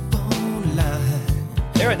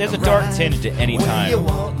 There's a dark tinge to any time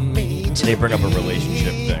they bring up a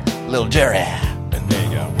relationship thing. Little Jerry. There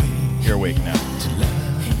you go. You're awake now.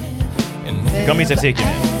 The gummies have taken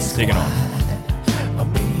in. Taken on.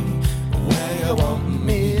 Where you want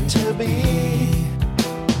me to be.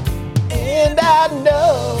 And I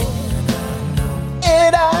know.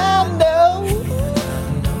 And I know.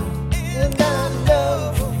 And I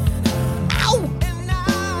know. Ow! And I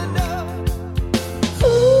know.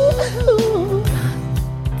 Ooh.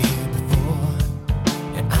 Here before.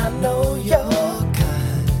 And I know you're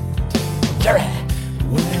kind. Jerry.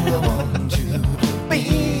 Where I want you to be.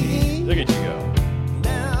 Look at you go.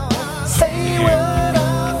 Say what I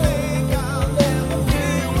think I'll never be.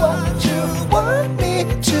 What you want me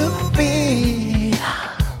to be.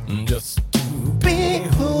 Just to be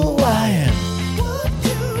who I am.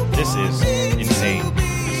 This is insane,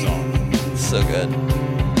 this song. So good.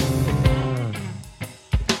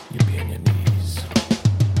 You be on your knees.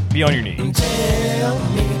 Be on your knees.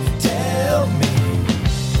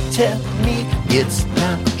 Tell me it's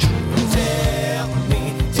not true. Tell me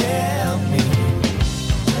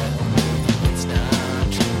it's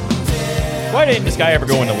not true. Why didn't this guy ever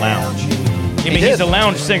go in the lounge? I mean, he's a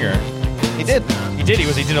lounge singer. He did. He did.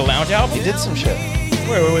 He did a lounge album? He did some shit.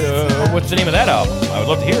 Wait, what's the name of that album? I would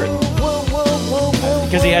love to hear it.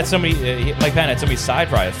 Because he had so many, Mike Patton had so many side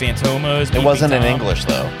projects, Fantomas. It wasn't in English,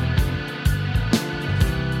 though.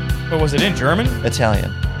 But was it in German?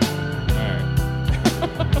 Italian.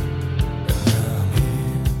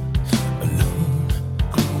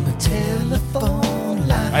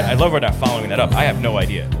 I love we're not following that up. I have no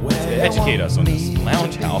idea. Educate us on this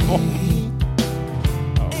lounge album.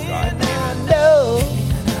 Oh, God.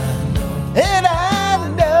 And I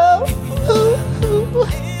know. Ooh.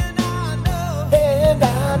 And I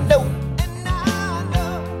know.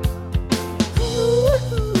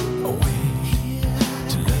 Ooh.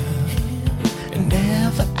 And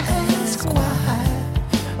never ask why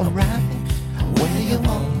I'm right where you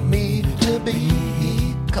want me to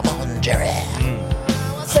be. Come on, Jerry.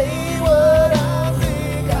 Say what I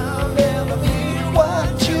think I'll never be.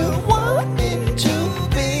 What you want me to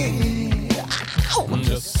be.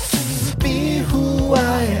 Just be who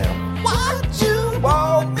I am. What you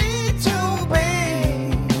want me to be.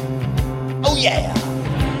 Oh yeah.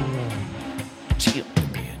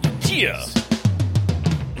 Yeah.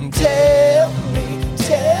 Tell me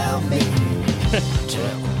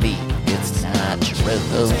it's not true.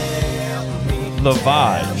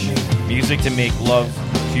 Lavage. Music to make love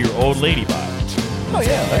to your old lady vibe. Oh,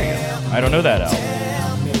 yeah, there you go. I don't know that album.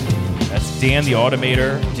 That's Dan the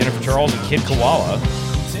Automator, Jennifer Charles, and Kid Koala,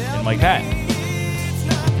 and Mike Patton.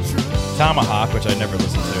 Tomahawk, which I never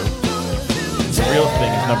listened to. The Real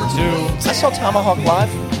Thing is number 2. I saw Tomahawk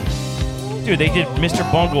live. Dude, they did Mr.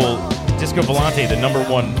 Bungle, Disco Volante, the number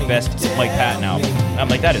 1 best Mike Patton album. And I'm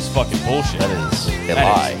like, that is fucking bullshit. That is a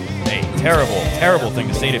lie. A terrible, terrible thing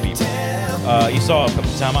to say to people. You saw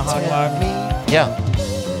Tomahawk live? Yeah.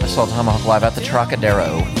 I saw Tomahawk live at the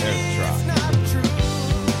Trocadero. There's the Troc.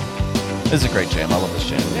 This is a great jam. I love this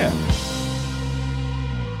jam. Yeah.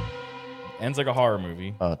 Ends like a horror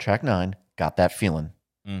movie. Track 9, Got That Feeling.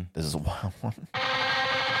 Mm. This is a wild one.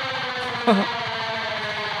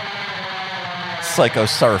 Psycho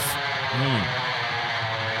Surf.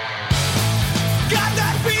 Got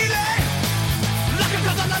that feeling.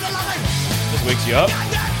 This wakes you up?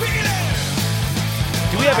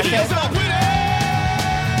 Do we have any?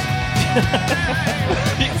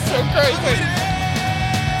 It's so crazy.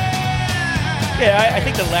 Yeah, I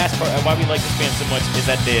think the last part, why we like this band so much, is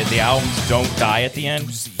that the albums don't die at the end.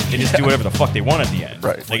 They just do whatever the fuck they want at the end.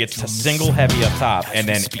 Right. Like it's a single heavy up top, and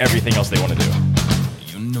then everything else they want to do.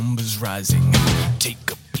 Your numbers rising.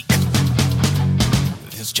 Take a peek.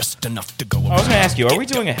 There's just enough to go. I was gonna ask you, are we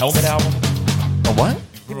doing a Helmet album? A what?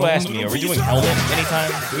 People ask me, are we doing Helmet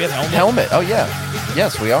anytime? Do we have Helmet? Helmet. Oh yeah.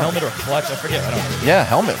 Yes, we are. Helmet or Clutch? I forget. I don't know. Yeah,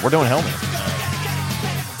 Helmet. We're doing Helmet.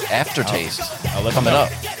 Aftertaste. I'll let coming them know.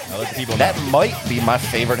 up. I'll let the people That know. might be my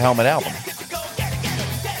favorite Helmet album.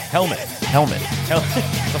 Helmet. Helmet.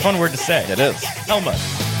 It's a fun word to say. It is. Helmet.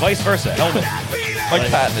 Vice versa. Helmet. Mike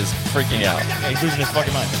Patton is freaking out. Yeah, he's losing his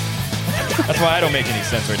fucking mind. That's why I don't make any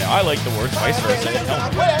sense right now. I like the words vice versa and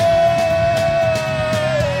helmet.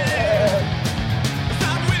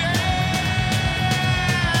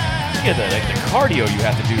 Yeah, the cardio you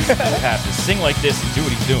have to do, you have to sing like this and do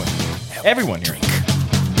what he's doing. Everyone here.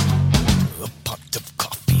 A pot of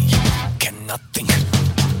coffee. Cannot think.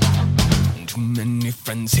 Too many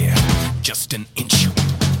friends here. Just an inch.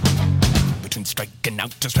 Between striking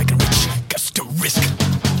out to striking rich. Guess to risk.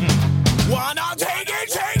 Wanna take it,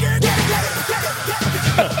 take it, take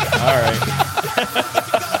it. All right.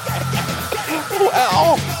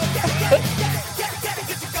 Wow.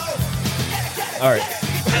 All right.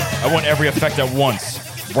 I want every effect at once,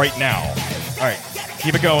 right now. All right.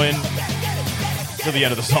 Keep it going till the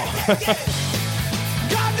end of the song.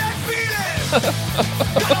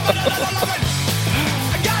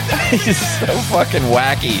 He's so fucking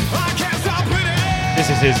wacky. This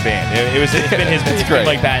is his band. It's been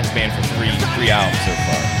Mike Patton's band for three albums so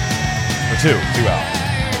far. Or two albums.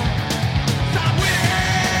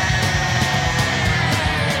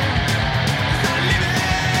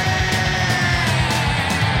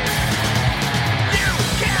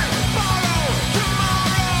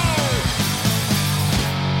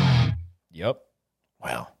 Yep.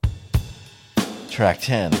 Wow. Track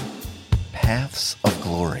 10, Paths of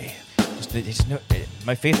Glory.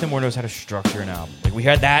 My Faith No More knows how to structure an album. Like we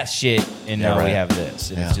had that shit, and now we have this.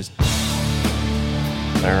 And it's just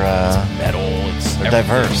they're it's metal. They're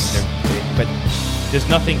diverse. But there's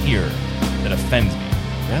nothing here that offends me.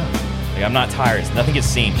 Yeah. Like I'm not tired. Nothing gets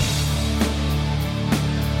seen.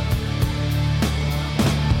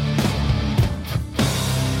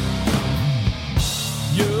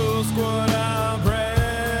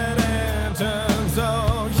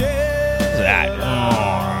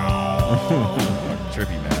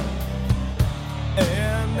 Trippy, man.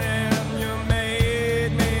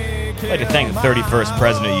 I'd like to thank the 31st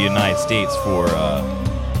President of the United States for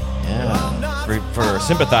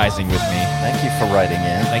sympathizing with me. Thank you for writing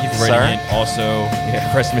in. Thank you for writing in. Also,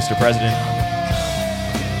 Mr. President.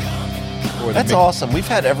 That's awesome. We've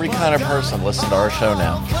had every kind of person listen to our show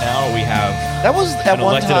now. Now we have. That was at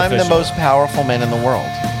one time the most powerful man in the world.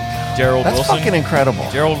 Gerald Wilson. That's fucking incredible.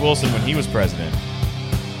 Gerald Wilson when he was president.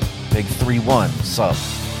 Big 3-1 sub.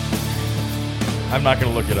 I'm not going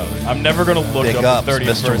to look it up. I'm never going to look Big up the ups,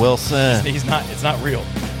 30th Mr. Wilson. He's not. It's not real.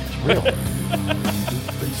 It's real.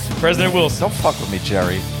 President Wilson. Don't fuck with me,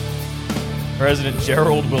 Jerry. President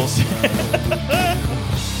Gerald Wilson.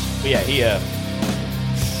 But yeah, he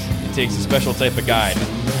takes a special type of guy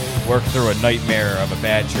to work through a nightmare of a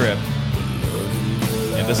bad trip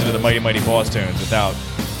and listen to the Mighty Mighty Boss Tunes without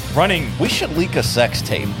running. We should leak a sex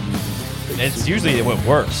tape. It's usually what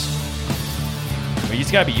works. I mean,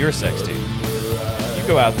 it's got to be your sex tape. You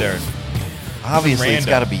go out there. Obviously, random. It's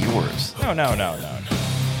got to be yours. No.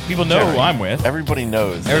 People know who I'm with. Everybody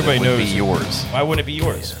knows. Everybody that it would knows be yours. Why wouldn't it be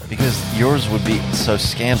yours? Because yours would be so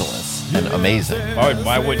scandalous and amazing.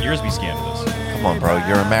 Why wouldn't yours be scandalous? Come on, bro.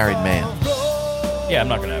 You're a married man. Yeah, I'm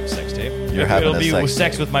not gonna have a sex tape. It'll be a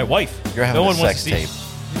sex with my wife. You're having a sex tape.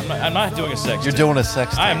 I'm not doing a sex tape. You're doing a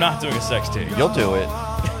sex tape. I am not doing a sex tape. You'll do it.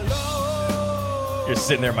 You're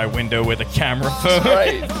sitting there at my window with a camera phone.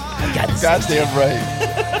 Right. Goddamn right.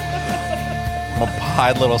 I'm gonna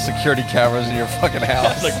hide little security cameras in your fucking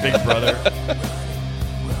house. Like Big Brother.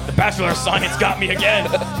 The Bachelor of Science got me again.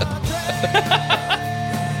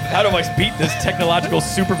 How do I beat this technological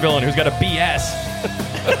supervillain who's got a BS?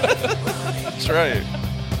 That's right.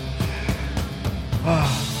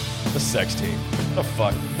 The sex tape. What the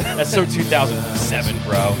fuck? That's so 2007,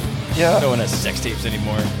 bro. Yeah. No one has sex tapes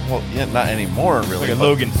anymore. Well, yeah, not anymore, really. Look at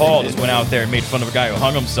Logan Paul just went out there and made fun of a guy who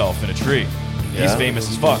hung himself in a tree. Yeah. He's famous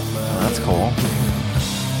as fuck. Oh, that's cool.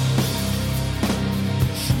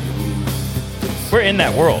 We're in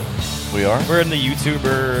that world. We are? We're in the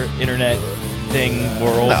YouTuber, internet thing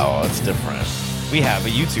world. No, it's different. We have a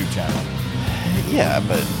YouTube channel. Yeah,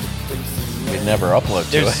 but we never upload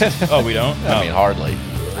to it. Oh, we don't? I mean, hardly.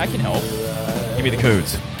 I can help. Give me the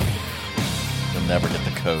codes. You'll never get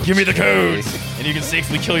the codes. Give me the codes, and you can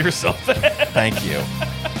safely kill yourself. Thank you.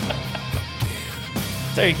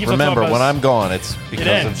 So he keeps on Remember, talking when about I'm gone, it's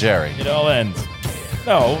because of Jerry. It all ends.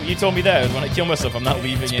 No, you told me that. When I kill myself, I'm not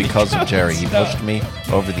leaving. It's because of Jerry. He pushed me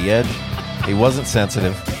over the edge. He wasn't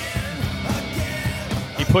sensitive.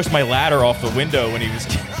 He pushed my ladder off the window when he was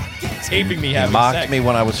taping me He having mocked sex. me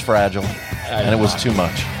when I was fragile, and it was too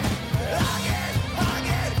much.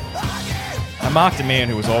 I mocked a man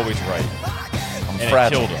who was always right. I'm and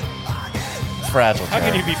fragile. It killed him. Fragile, How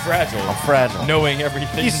Jerry. can you be fragile? I'm fragile. Knowing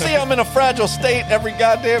everything. You see, I'm in a fragile state every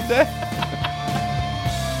goddamn day.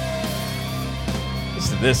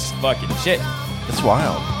 Listen to this fucking shit. It's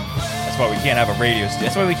wild. That's why we can't have a radio.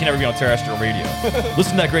 That's why we can never be on terrestrial radio.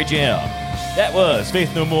 Listen to that great jam. That was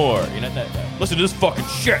Faith No More. You know that. Listen to this fucking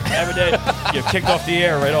shit every day. You're kicked off the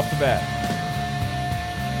air right off the bat.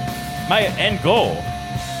 My end goal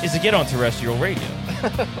is to get on terrestrial radio.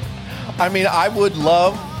 I mean, I would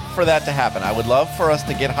love for that to happen. I would love for us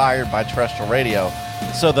to get hired by terrestrial radio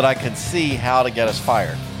so that I could see how to get us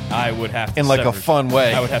fired. I would have to in like a fun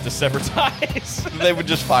way. I would have to sever ties. They would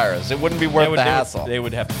just fire us. It wouldn't be worth the hassle. They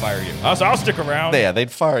would have to fire you. I'll stick around. Yeah,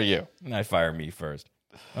 they'd fire you. And I'd fire me first.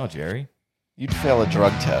 Oh, Jerry. You'd fail a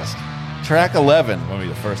drug test. Track 11. Won't be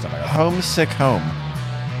the first time I got Homesick Home.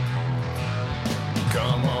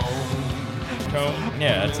 Come on.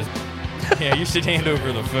 Yeah, that's it. Yeah, you should hand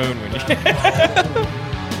over the phone when you.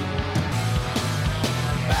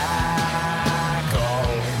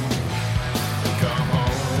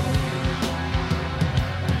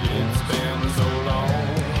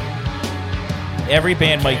 Every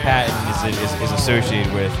band Mike Patton is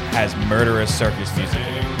associated with has murderous circus music.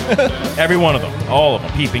 Every one of them. All of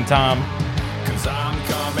them. Peeping Tom.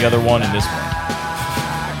 The other one and this one.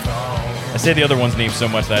 I say the other one's name so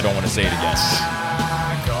much that I don't want to say it again.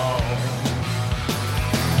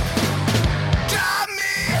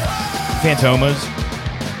 Fantomas.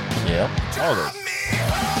 Yeah. All those.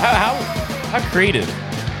 How creative.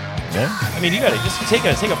 Yeah. I mean, you gotta just take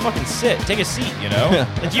a fucking sit, take a seat, you know.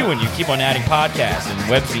 Like you when you keep on adding podcasts and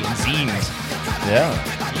zines. Yeah.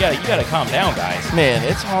 You gotta calm down, guys. Man,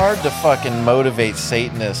 it's hard to fucking motivate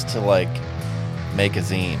Satanists to like make a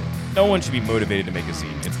zine. No one should be motivated to make a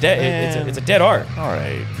zine. It's dead. It's a dead art. All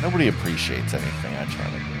right. Nobody appreciates anything I try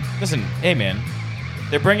to do. Listen, hey man,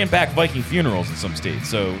 they're bringing back Viking funerals in some states,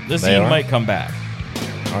 so the They zine are? might come back.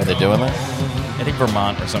 Are they doing that? I think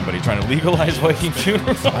Vermont or somebody trying to legalize Viking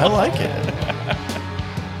funerals. I like it.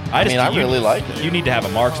 I really like it. You need to have a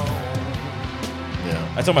marksman.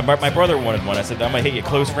 Yeah. I told my brother wanted one. I said, I'm going to hit you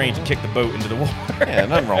close range and kick the boat into the water. Yeah,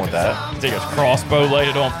 nothing wrong with that. Take a crossbow, light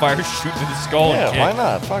it on fire, shoot through the skull. Yeah, and kick. why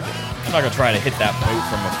not? Fuck it. I'm not going to try to hit that boat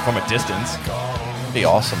from a distance. It'd be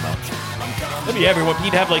awesome, though. That'd be everyone.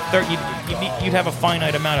 You'd have like 30. You'd have a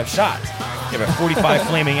finite amount of shots. You have 45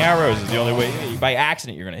 flaming arrows is the only way. By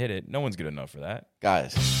accident, you're going to hit it. No one's good enough for that.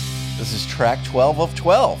 Guys, this is track 12 of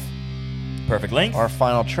 12. Perfect length. Our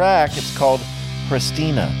final track, it's called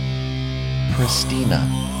Pristina. Pristina.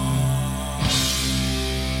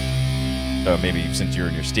 Oh, maybe since you're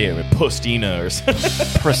in your state with Pustina or something.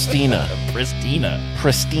 Pristina. Pristina.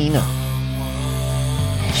 Pristina.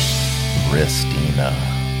 Pristina.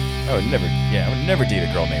 I would never date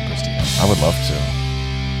a girl named Pristina. I would love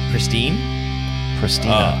to. Pristine?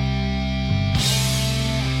 Pristina.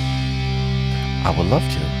 I would love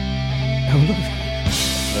to.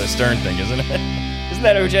 The Stern thing, isn't it? Isn't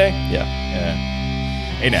that OJ? Yeah.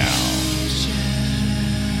 Hey now.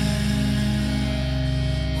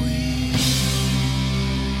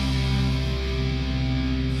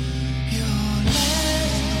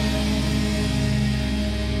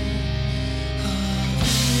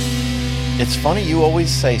 It's funny, you always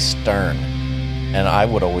say Stern, and I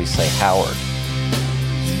would always say Howard.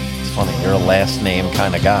 It's funny, you're a last name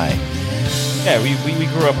kind of guy. Yeah, we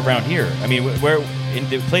grew up around here. I mean, where in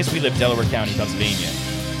the place we lived, Delaware County, Pennsylvania,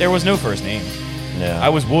 there was no first name. Yeah. I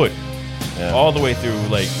was Wood. Yeah. All the way through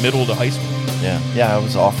like middle to high school. Yeah, I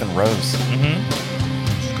was often Rose.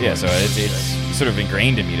 Mm-hmm. Yeah, so it's sort of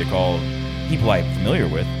ingrained in me to call people I'm familiar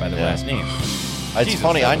with by their last name. It's Jesus,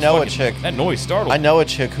 funny, I know a chick. That noise startled I know a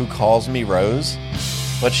chick who calls me Rose,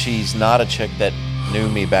 but she's not a chick that knew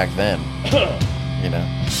me back then. You know,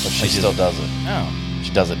 but she still does it. Oh.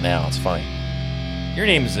 She does it now. It's funny. Your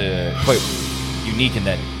name's quite unique in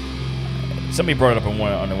that somebody brought it up on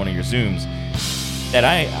one of your Zooms that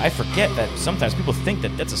I forget that sometimes people think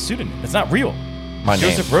that that's a pseudonym. That's not real. My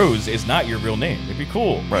Joseph name. Rose is not your real name. It'd be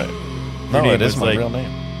cool. Right. Your No, name it is was my like real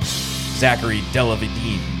name. Zachary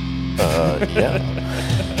Delavidine. Yeah.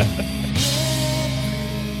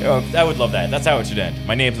 I would love that. That's how it should end.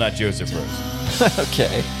 My name's not Joseph Rose.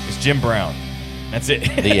 Okay. It's Jim Brown. That's it.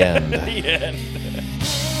 The end. The end.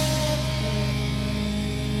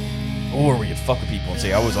 Or we could fuck with people and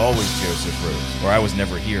say, I was always Joseph Rose, or I was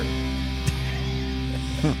never here.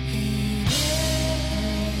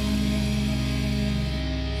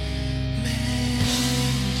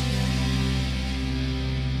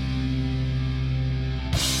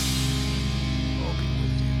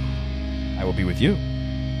 I will be with you.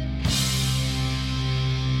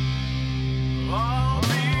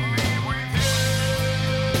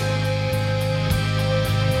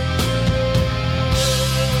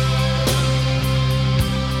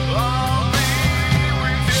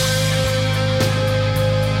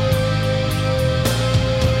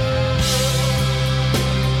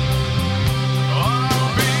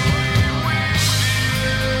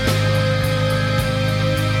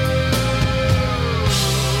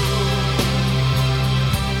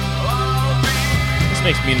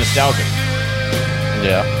 Makes me nostalgic.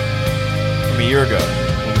 Yeah. From a year ago,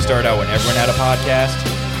 when we started out, when everyone had a podcast.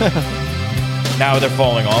 Now they're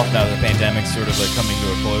falling off. Now the pandemic's sort of like coming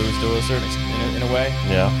to a close to a certain in a way.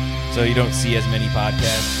 Yeah. So you don't see as many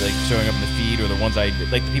podcasts like showing up in the feed, or the ones like the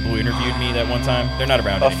people who interviewed me that one time. They're not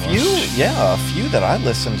around anymore. A few that I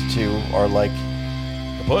listened to are like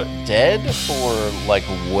kaput, dead, or like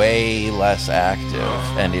way less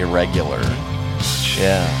active and irregular.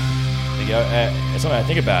 Yeah. It's something I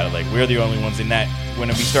think about it. Like, we're the only ones in that. When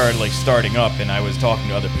we started like starting up, and I was talking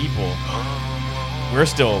to other people, we're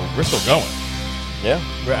still going. Yeah.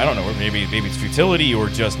 I don't know. Maybe it's futility, or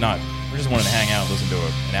just not. We're just wanting to hang out and listen to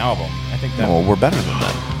an album. I think that. Well, we're better than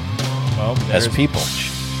that. Well, as people.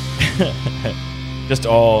 Just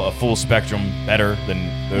all a full spectrum better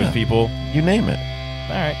than those people. You name it.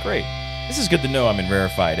 All right, great. This is good to know. I'm in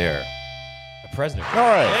rarefied air. The president. All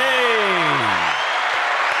right. Hey.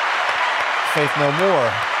 Faith No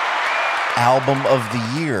More. Album of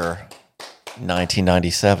the year,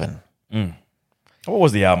 1997. What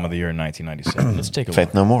was the album of the year in 1997? Let's take a look.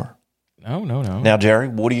 Faith No More. No. Now, Jerry,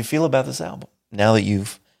 what do you feel about this album now that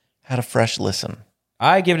you've had a fresh listen?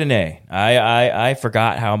 I give it an A. I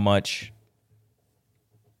forgot how much.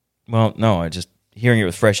 Well, no, I just hearing it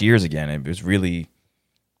with fresh ears again. It was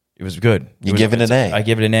good. You give it an A. I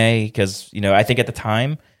give it an A because I think at the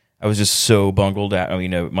time I was just so bungled out.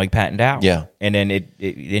 Mike Pattoned out. Yeah, and then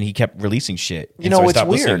then he kept releasing shit. So I it's stopped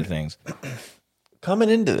weird. Listening to things.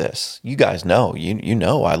 Coming into this, you guys know, you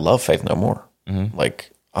know, I love Faith No More. Mm-hmm.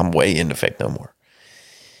 Like, I'm way into Faith No More.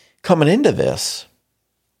 Coming into this,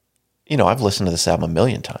 I've listened to this album a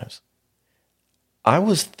million times. I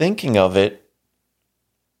was thinking of it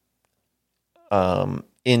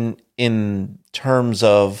in terms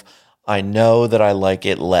of, I know that I like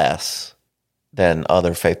it less than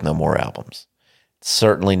other Faith No More albums. It's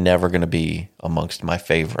certainly never going to be amongst my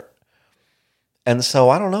favorite. And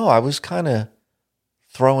so, I don't know, I was kind of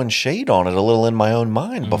throwing shade on it a little in my own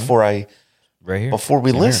mind before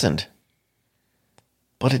we listened.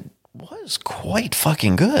 But it was quite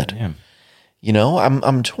fucking good. Yeah.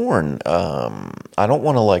 I'm torn. I don't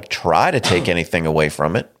want to like try to take anything away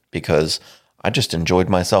from it because I just enjoyed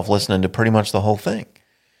myself listening to pretty much the whole thing.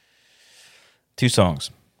 2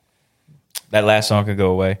 songs. That last song could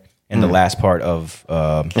go away, and the last part of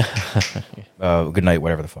Good Night,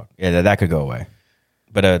 whatever the fuck. Yeah, that could go away.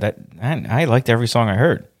 But I liked every song I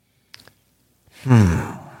heard.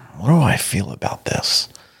 What do I feel about this?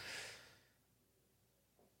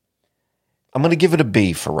 I'm going to give it a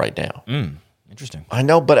B for right now. Interesting. I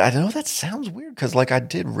know, but I know that sounds weird because like I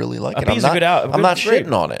did really like it. B's a good album. I'm not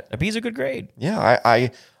shitting on it. A B's a good grade. Yeah,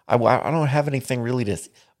 I don't have anything really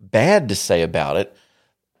bad to say about it.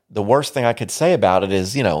 The worst thing I could say about it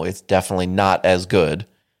is, it's definitely not as good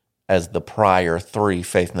as the prior 3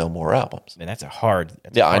 Faith No More albums. Man, that's a hard.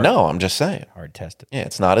 I know. I'm just saying. Hard test it. Yeah,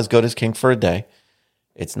 it's not as good as King for a Day.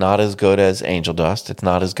 It's not as good as Angel Dust. It's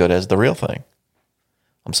not as good as The Real Thing.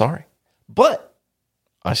 I'm sorry. But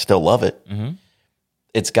I still love it. Mm-hmm.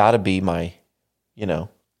 It's got to be my,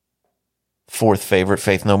 4th favorite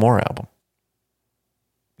Faith No More album.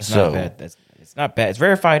 It's not bad. It's not bad. It's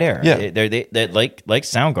rarefied air. Yeah. They're like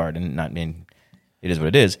Soundgarden, it is what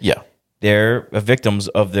it is. Yeah. They're victims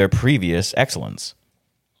of their previous excellence.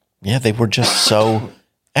 Yeah, they were just so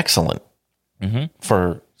excellent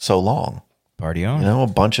for so long. Party on. A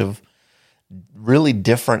bunch of really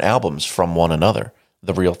different albums from one another.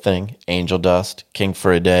 The Real Thing, Angel Dust, King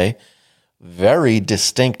for a Day. Very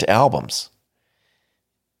distinct albums.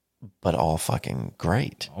 But all fucking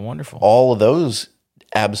great. Oh, wonderful. All of those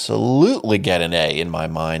absolutely get an A in my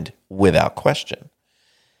mind without question.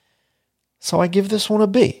 So I give this one a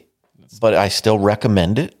B. But I still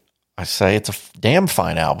recommend it. I say it's a damn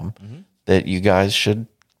fine album that you guys should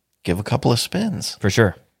give a couple of spins. For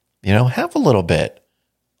sure. Have a little bit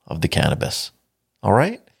of the cannabis. All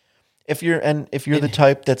right? If you're the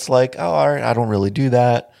type that's like, oh, all right, I don't really do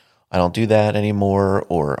that. I don't do that anymore,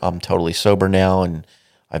 or I'm totally sober now and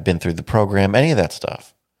I've been through the program, any of that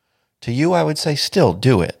stuff. To you, I would say still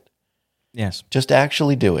do it. Yes. Just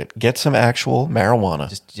actually do it. Get some actual marijuana.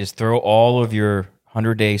 Just throw all of your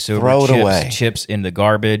 100-day sober chips in the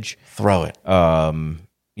garbage. Throw it. And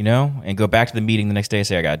go back to the meeting the next day and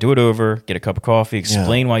say, I got to do it over, get a cup of coffee,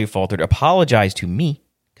 explain why you faltered, apologize to me,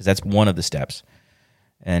 because that's one of the steps.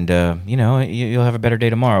 And, you'll have a better day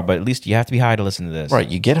tomorrow, but at least you have to be high to listen to this. Right.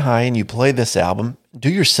 You get high and you play this album. Do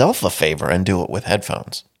yourself a favor and do it with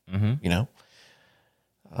headphones. Mm-hmm.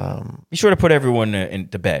 Be sure to put everyone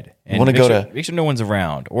into bed. And make sure no one's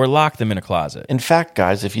around, or lock them in a closet. In fact,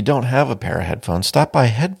 guys, if you don't have a pair of headphones, stop by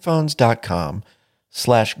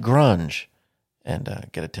headphones.com/grunge and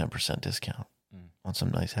get a 10% discount on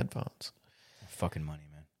some nice headphones. Fucking money,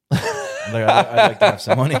 man. I'd like to have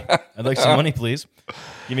some money. I'd like some money, please.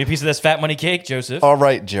 Give me a piece of this fat money cake, Joseph. All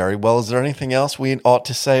right, Jerry. Well, is there anything else we ought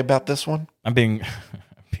to say about this one? I'm being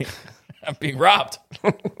robbed.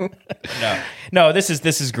 No, this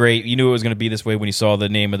is great. You knew it was going to be this way when you saw the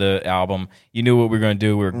name of the album. You knew what we were going to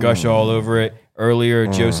do. We were gush all over it. Earlier,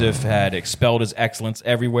 Joseph had expelled his excellence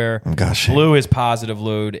everywhere. I'm gushing. Blew his positive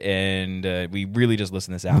load, and we really just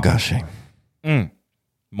listened to this album. I'm gushing.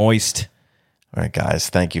 Moist. All right, guys,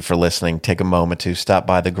 thank you for listening. Take a moment to stop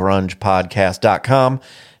by thegrungepodcast.com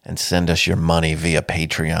and send us your money via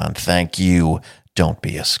Patreon. Thank you. Don't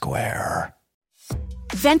be a square.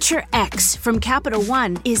 Venture X from Capital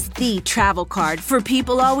One is the travel card for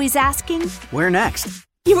people always asking, where next?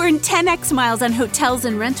 You earn 10x miles on hotels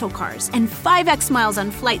and rental cars, and 5x miles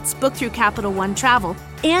on flights booked through Capital One Travel,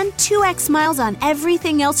 and 2x miles on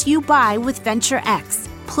everything else you buy with Venture X.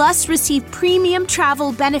 Plus, receive premium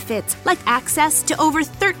travel benefits like access to over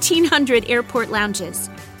 1,300 airport lounges.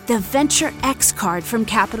 The Venture X card from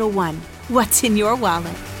Capital One. What's in your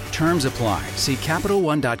wallet? Terms apply. See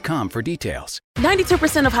CapitalOne.com for details.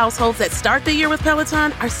 92% of households that start the year with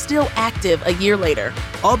Peloton are still active a year later.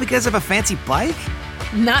 All because of a fancy bike?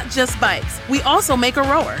 Not just bikes. We also make a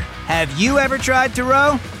rower. Have you ever tried to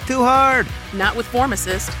row? Too hard. Not with Form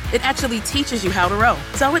Assist. It actually teaches you how to row.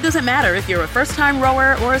 So it doesn't matter if you're a first-time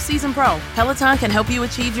rower or a seasoned pro. Peloton can help you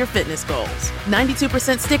achieve your fitness goals.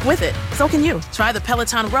 92% stick with it. So can you. Try the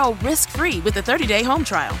Peloton Row risk-free with a 30-day home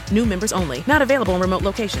trial. New members only. Not available in remote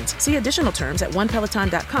locations. See additional terms at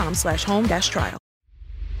onepeloton.com/home-trial.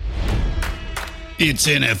 It's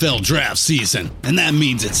NFL draft season, and that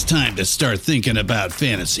means it's time to start thinking about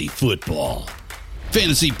fantasy football.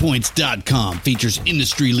 FantasyPoints.com features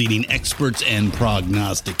industry-leading experts and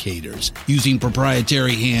prognosticators using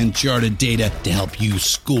proprietary hand-charted data to help you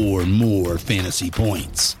score more fantasy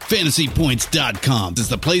points. FantasyPoints.com is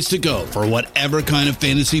the place to go for whatever kind of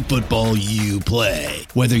fantasy football you play.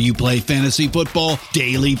 Whether you play fantasy football,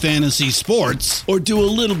 daily fantasy sports, or do a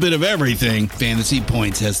little bit of everything, Fantasy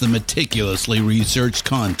Points has the meticulously researched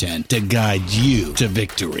content to guide you to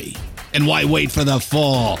victory. And why wait for the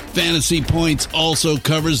fall? Fantasy Points also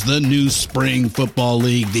covers the new spring football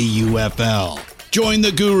league, the UFL. Join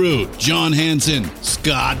the guru, John Hansen,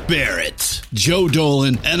 Scott Barrett, Joe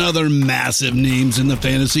Dolan, and other massive names in the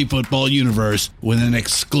fantasy football universe with an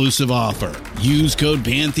exclusive offer. Use code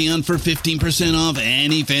Pantheon for 15% off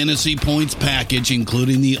any Fantasy Points package,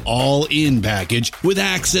 including the all-in package, with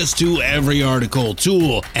access to every article,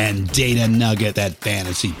 tool, and data nugget that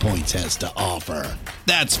Fantasy Points has to offer.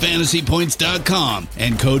 That's FantasyPoints.com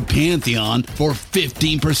and code Pantheon for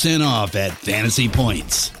 15% off at Fantasy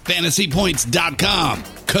Points. FantasyPoints.com,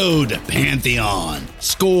 code Pantheon.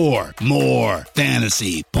 Score more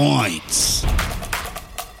fantasy points.